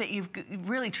 think that you've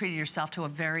really treated yourself to a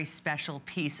very special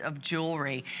piece of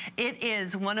jewelry. It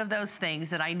is one of those things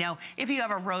that I know if you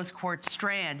have a rose quartz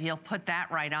strand, you'll put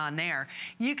that right on there.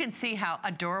 You can see how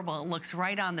adorable it looks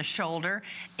right on the shoulder.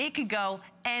 It could go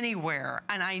anywhere,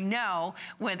 and I know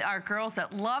with our girls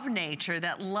that love nature,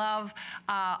 that love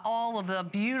all of the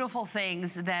beautiful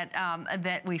things that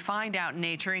that we find out in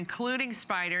nature, including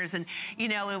spiders. And you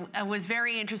know, it was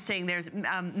very interesting. There's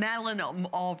Madeleine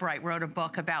Albright wrote a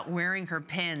book about wearing her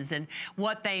pins and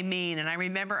what they mean, and I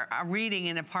remember reading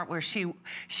in a part where she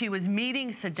was meeting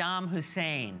Saddam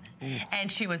Hussein,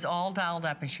 and she was all dolled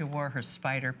up and she wore her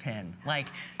spider pin. Like,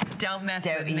 don't mess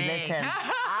with me. Listen,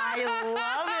 I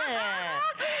love it.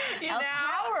 You know,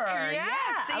 power.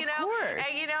 Yes, yeah, you know, of course.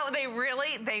 and you know, they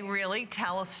really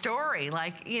tell a story.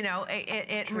 Like, you know,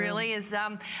 it really is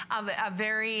a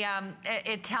very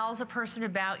it tells a person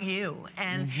about you,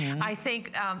 and I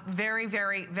think very,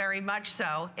 very, very much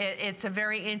so. It's a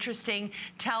very interesting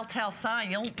telltale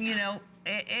sign. You know.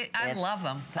 I love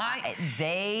them.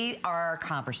 They are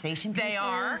conversation pieces. They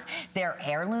are. They're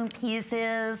heirloom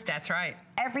pieces. That's right.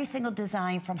 Every single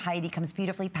design from Heidi comes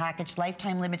beautifully packaged,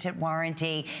 lifetime limited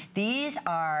warranty.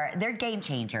 They're game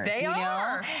changers. They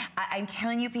are. Know? I'm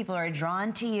telling you, people are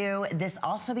drawn to you. This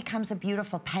also becomes a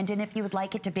beautiful pendant if you would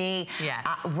like it to be. Yes.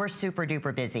 We're super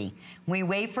duper busy. We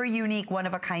wait for unique,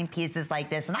 one-of-a-kind pieces like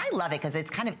this, and I love it because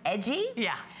it's kind of edgy.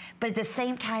 Yeah. But at the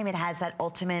same time, it has that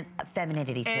ultimate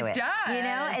femininity to it. It does. You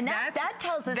know, and that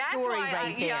tells the story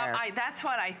right there. Yeah, that's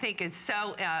what I think is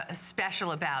so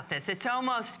special about this. It's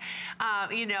almost,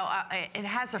 you know, it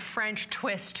has a French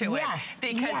twist to it. Yes.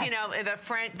 Because you know, the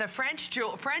French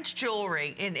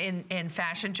jewelry in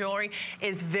fashion jewelry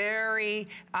is very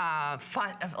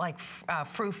like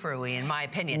frou-frou-y in my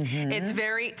opinion. It's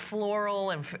very floral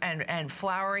and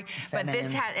flowery, but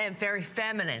this has very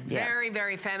feminine, very,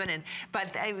 very feminine.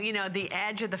 But you know, the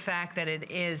edge of the fact that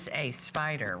it is a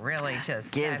spider really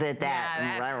just gives it that.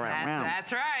 Yeah,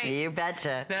 that's right. You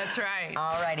betcha. That's right.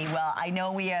 Alrighty, well, I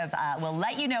know we have, we'll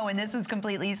let you know when this is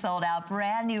completely sold out.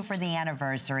 Brand new for the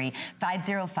anniversary,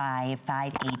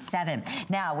 505-587.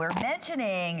 Now, we're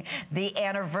mentioning the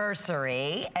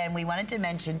anniversary, and we wanted to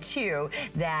mention, too,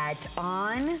 that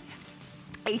on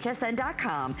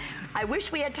HSN.com. I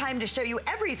wish we had time to show you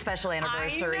every special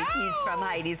anniversary piece from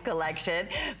Heidi's collection,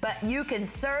 but you can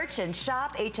search and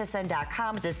shop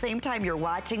HSN.com at the same time you're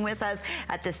watching with us.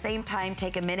 At the same time,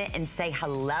 take a minute and say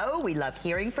hello. We love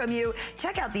hearing from you.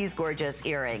 Check out these gorgeous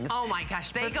earrings. Oh my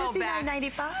gosh, they go back.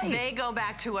 $59.95. They go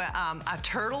back to a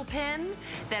turtle pin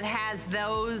that has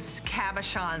those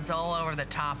cabochons all over the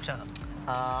top of them.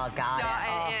 Oh, got it.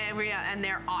 And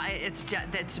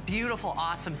it's a beautiful,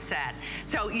 awesome set.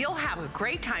 So you'll have a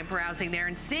great time browsing there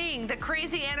and seeing the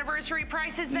crazy anniversary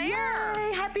prices there.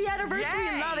 Yay! Happy anniversary!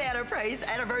 Yay. We love anniversary.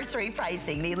 anniversary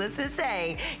pricing. Needless to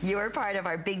say, you are part of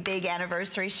our big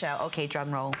anniversary show. Okay,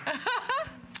 drum roll.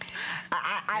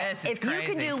 If you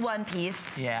can do one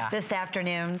piece this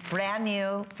afternoon, brand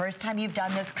new, first time you've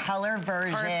done this color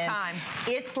version. First time.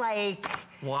 It's like,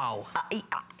 wow.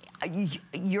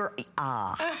 You're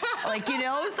like, you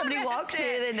know, somebody walks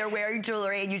in and they're wearing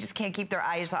jewelry and you just can't keep your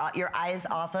eyes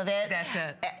off of it. That's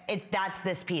it. That's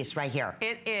this piece right here.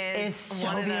 It is. It's so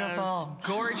one of beautiful.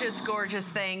 Those gorgeous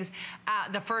things.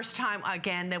 The first time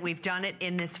again that we've done it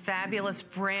in this fabulous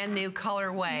brand new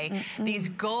colorway. These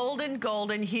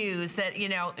golden hues that, you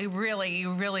know, you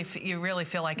really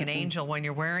feel like an angel when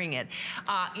you're wearing it.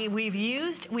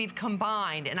 We've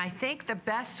combined, and I think the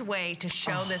best way to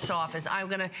show this off is I'm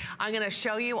gonna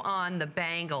show you on the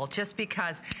bangle, just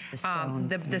because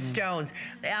the stones.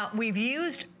 We've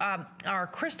used our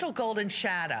crystal golden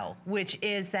shadow, which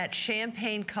is that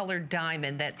champagne colored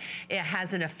diamond that it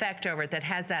has an effect over it, that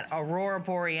has that aurora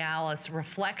borealis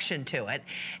reflection to it.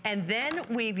 And then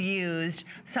we've used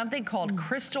something called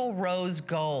crystal rose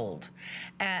gold.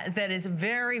 That is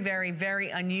very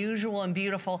unusual and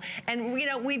beautiful. And you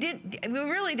know, we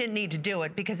really didn't need to do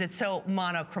it because it's so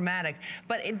monochromatic.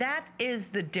 But that is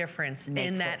the difference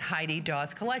in that Heidi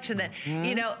Daus collection. That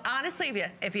you know, honestly,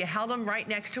 if you held them right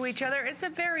next to each other, it's a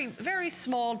very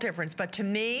small difference. But to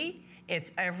me,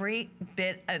 it's every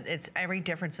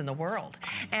difference in the world.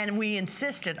 And we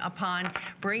insisted upon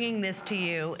bringing this to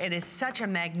you. It is such a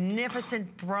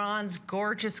magnificent bronze,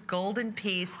 gorgeous golden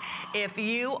piece. If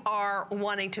you are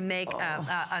wanting to make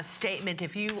a statement,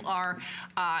 if you are,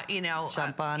 you know,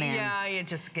 jump on in. Yeah, you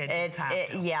just have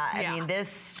to. I mean,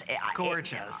 this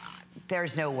gorgeous.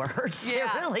 There's no words.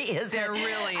 Yeah, there really isn't. There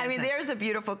really isn't. I mean, there's a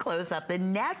beautiful close-up. The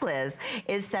necklace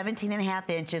is 17.5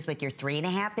 inches with your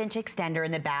 3.5-inch extender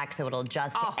in the back, so it'll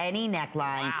adjust to any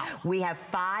neckline. Wow. We have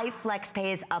 5 flex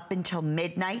pays up until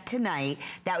midnight tonight.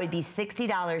 That would be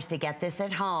 $60 to get this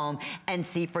at home and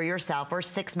see for yourself, or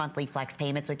 6 monthly flex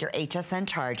payments with your HSN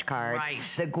charge card. Right.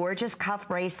 The gorgeous cuff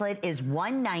bracelet is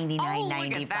 $199.95. Oh,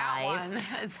 look at that one.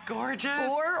 It's gorgeous.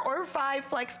 4 or 5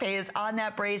 flex pays on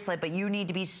that bracelet, but you need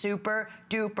to be super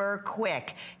duper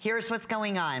quick. Here's what's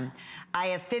going on. I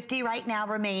have 50 right now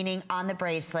remaining on the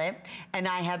bracelet, and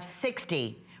I have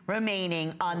 60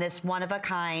 remaining on this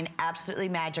one-of-a-kind, absolutely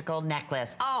magical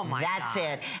necklace. Oh my God. That's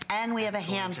it. And we have a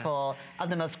handful of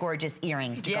the most gorgeous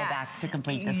earrings to go back to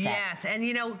complete the set. Yes, and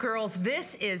you know, girls,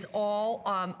 this is all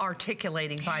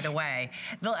articulating, by the way.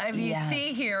 You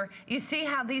see here, you see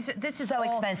how this is so all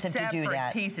expensive to do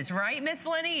that. Pieces, right, Miss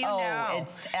Lenny? You know.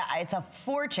 It's a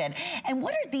fortune. And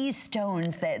what are these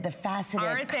stones, the faceted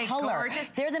Aren't they color?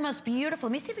 gorgeous? They're the most beautiful.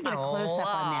 Let me see if we get a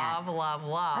close-up on that. Love.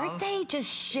 Aren't they just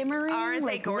shimmering? Aren't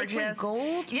they gorgeous? Liquid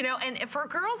gold? You know, and for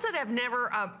girls that have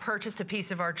never purchased a piece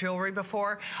of our jewelry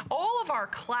before, all of our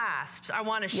clasps, I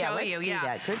want to show you. Let's do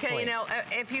that. Good point. You know,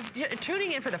 if you're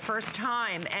tuning in for the first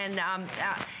time, and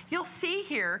you'll see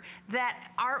here that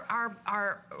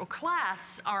our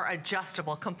clasps are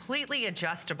adjustable, completely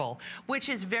adjustable, which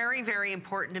is very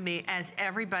important to me, as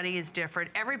everybody is different.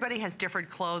 Everybody has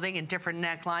different clothing and different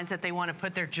necklines that they want to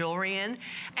put their jewelry in.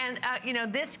 And, you know,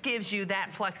 this gives you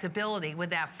that flexibility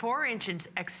with that 4-inch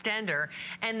extender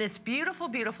and this beautiful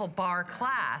bar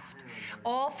clasp,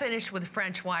 all finished with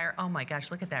French wire. Oh my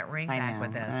gosh, look at that ring back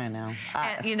with this. I know.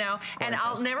 And, you know, and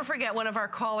I'll never forget, one of our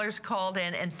callers called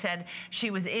in and said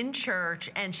she was in church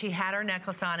and she had her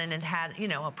necklace on and it had, you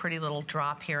know, a pretty little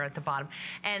drop here at the bottom.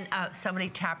 And somebody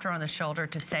tapped her on the shoulder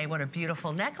to say what a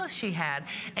beautiful necklace she had,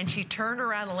 and she turned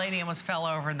around, the lady almost fell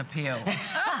over in the pew. You know,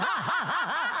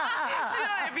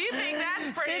 if you think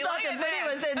that's pretty, she thought the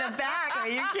video was in the back. Are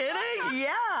you kidding?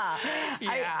 Yeah.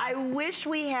 I wish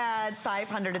we had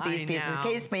 500 of these pieces.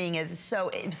 Case being is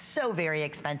so very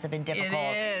expensive and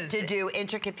difficult to do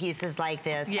intricate pieces like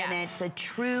this. Yes. And it's a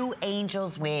true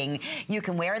angel's wing. You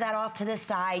can wear that off to the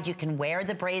side. You can wear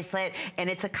the bracelet, and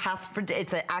it's a cuff.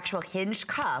 It's an actual hinged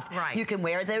cuff. Right. You can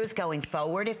wear those going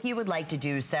forward if you would like to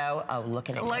do so. Oh, look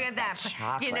at it. Look at that.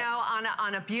 Chocolate. You know,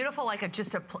 on a beautiful, like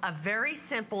just a very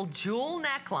simple jewel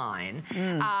neckline.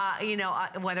 You know,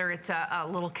 whether it's a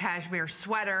little cashmere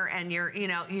sweater and you're, you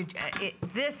know,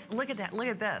 look at that, look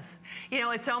at this. You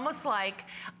know, it's almost like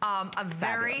a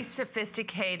very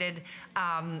sophisticated,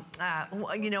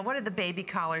 you know, what are the baby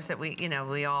collars that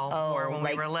we all wore when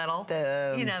we were little?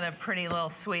 You know, the pretty little,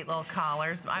 sweet little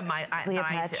collars. I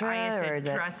used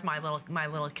to dress my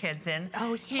little kids in.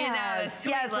 Oh, yes.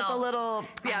 You know, yes, with a little.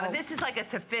 Yeah, but this is like a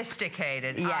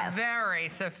sophisticated, very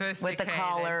sophisticated. With the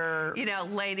collar. You know,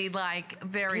 ladylike,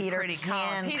 very pretty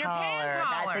collar. Peter Pan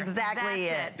collar. That's exactly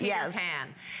it. Peter Pan.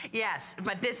 Yes,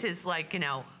 but this is like, you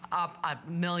know, up a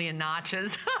million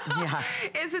notches. Yeah.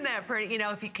 Isn't that pretty? You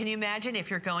know, can you imagine if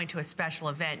you're going to a special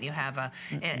event and you have a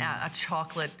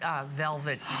chocolate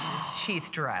velvet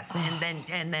sheath dress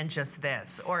and then just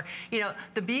this, or you know,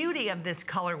 the beauty of this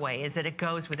colorway is that it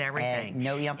goes with everything.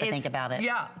 No, you don't have to think about it.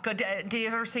 Yeah. Do you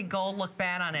ever see gold look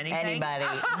bad on anything? Anybody?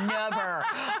 Never.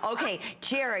 Okay,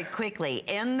 Jared, quickly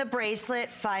in the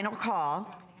bracelet. Final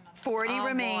call. 40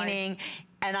 remaining. Boy.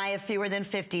 And I have fewer than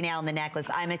 50 now in the necklace.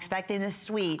 I'm expecting this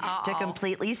suite to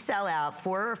completely sell out.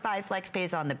 4 or 5 flex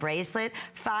pays on the bracelet,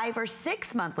 5 or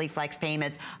 6 monthly flex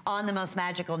payments on the most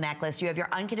magical necklace. You have your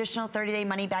unconditional 30-day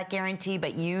money-back guarantee,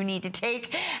 but you need to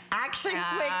take action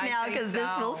quick now because this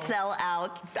will sell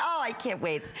out. Oh, I can't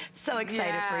wait. So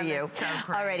excited for you. So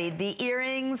great. Alrighty, the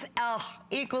earrings,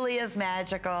 equally as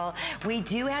magical. We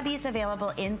do have these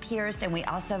available in pierced, and we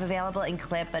also have available in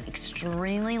clip, but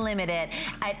extremely limited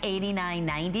at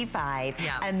 $89.95.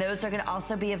 And those are going to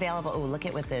also be available. Oh, look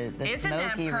at with the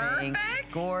smoky ring.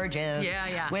 Gorgeous.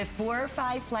 Yeah. With 4 or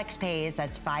 5 flex pays,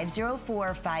 that's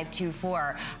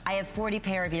 504-524. I have 40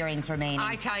 pair of earrings remaining.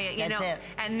 I tell you, that's it.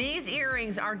 And these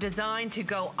earrings are designed to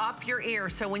go up your ear.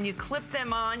 So when you clip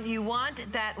them on, you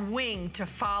want that wing to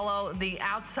follow the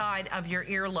outside of your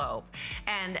earlobe.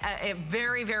 And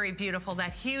very, very beautiful.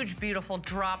 That huge, beautiful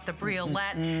drop, the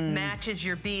briolette, matches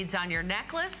your beads on your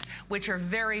necklace, which are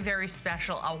very, very special.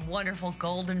 A wonderful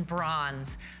golden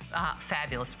bronze.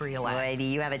 Fabulous briolette. Boy, do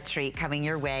you have a treat coming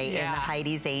your way in the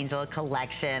Heidi's Angel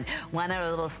collection. One other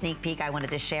little sneak peek I wanted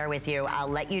to share with you. I'll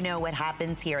let you know what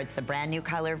happens here. It's the brand new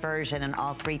color version in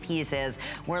all 3 pieces.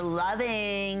 We're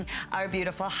loving our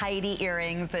beautiful Heidi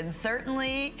earrings, and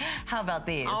certainly, how about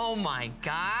these? Oh my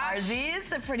gosh. Are these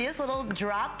the prettiest little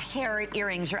drop carat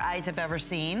earrings your eyes have ever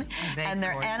seen? And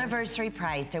they're anniversary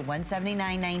priced at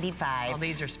 $179.95. Oh,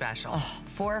 these are special.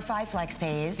 4 or 5 flex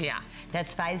pays. Yeah.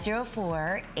 That's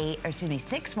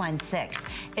 616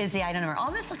 is the item number.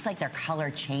 Almost looks like they're color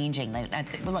changing.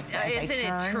 Look, as I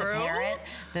turn the parrot,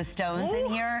 the stones in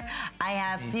here, I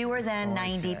have fewer than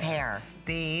 90 pair.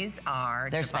 These are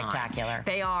They're spectacular.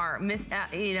 They are. Miss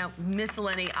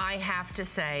Lenny, I have to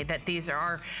say that these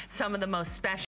are some of the most special